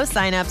logins, no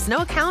signups, no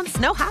accounts,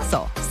 no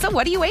hassle. So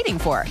what are you waiting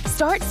for?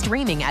 Start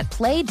streaming at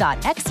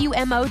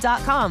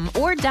play.xumo.com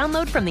or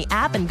download from the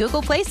app and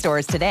Google Play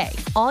stores today.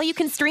 All you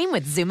can stream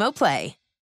with Xumo Play.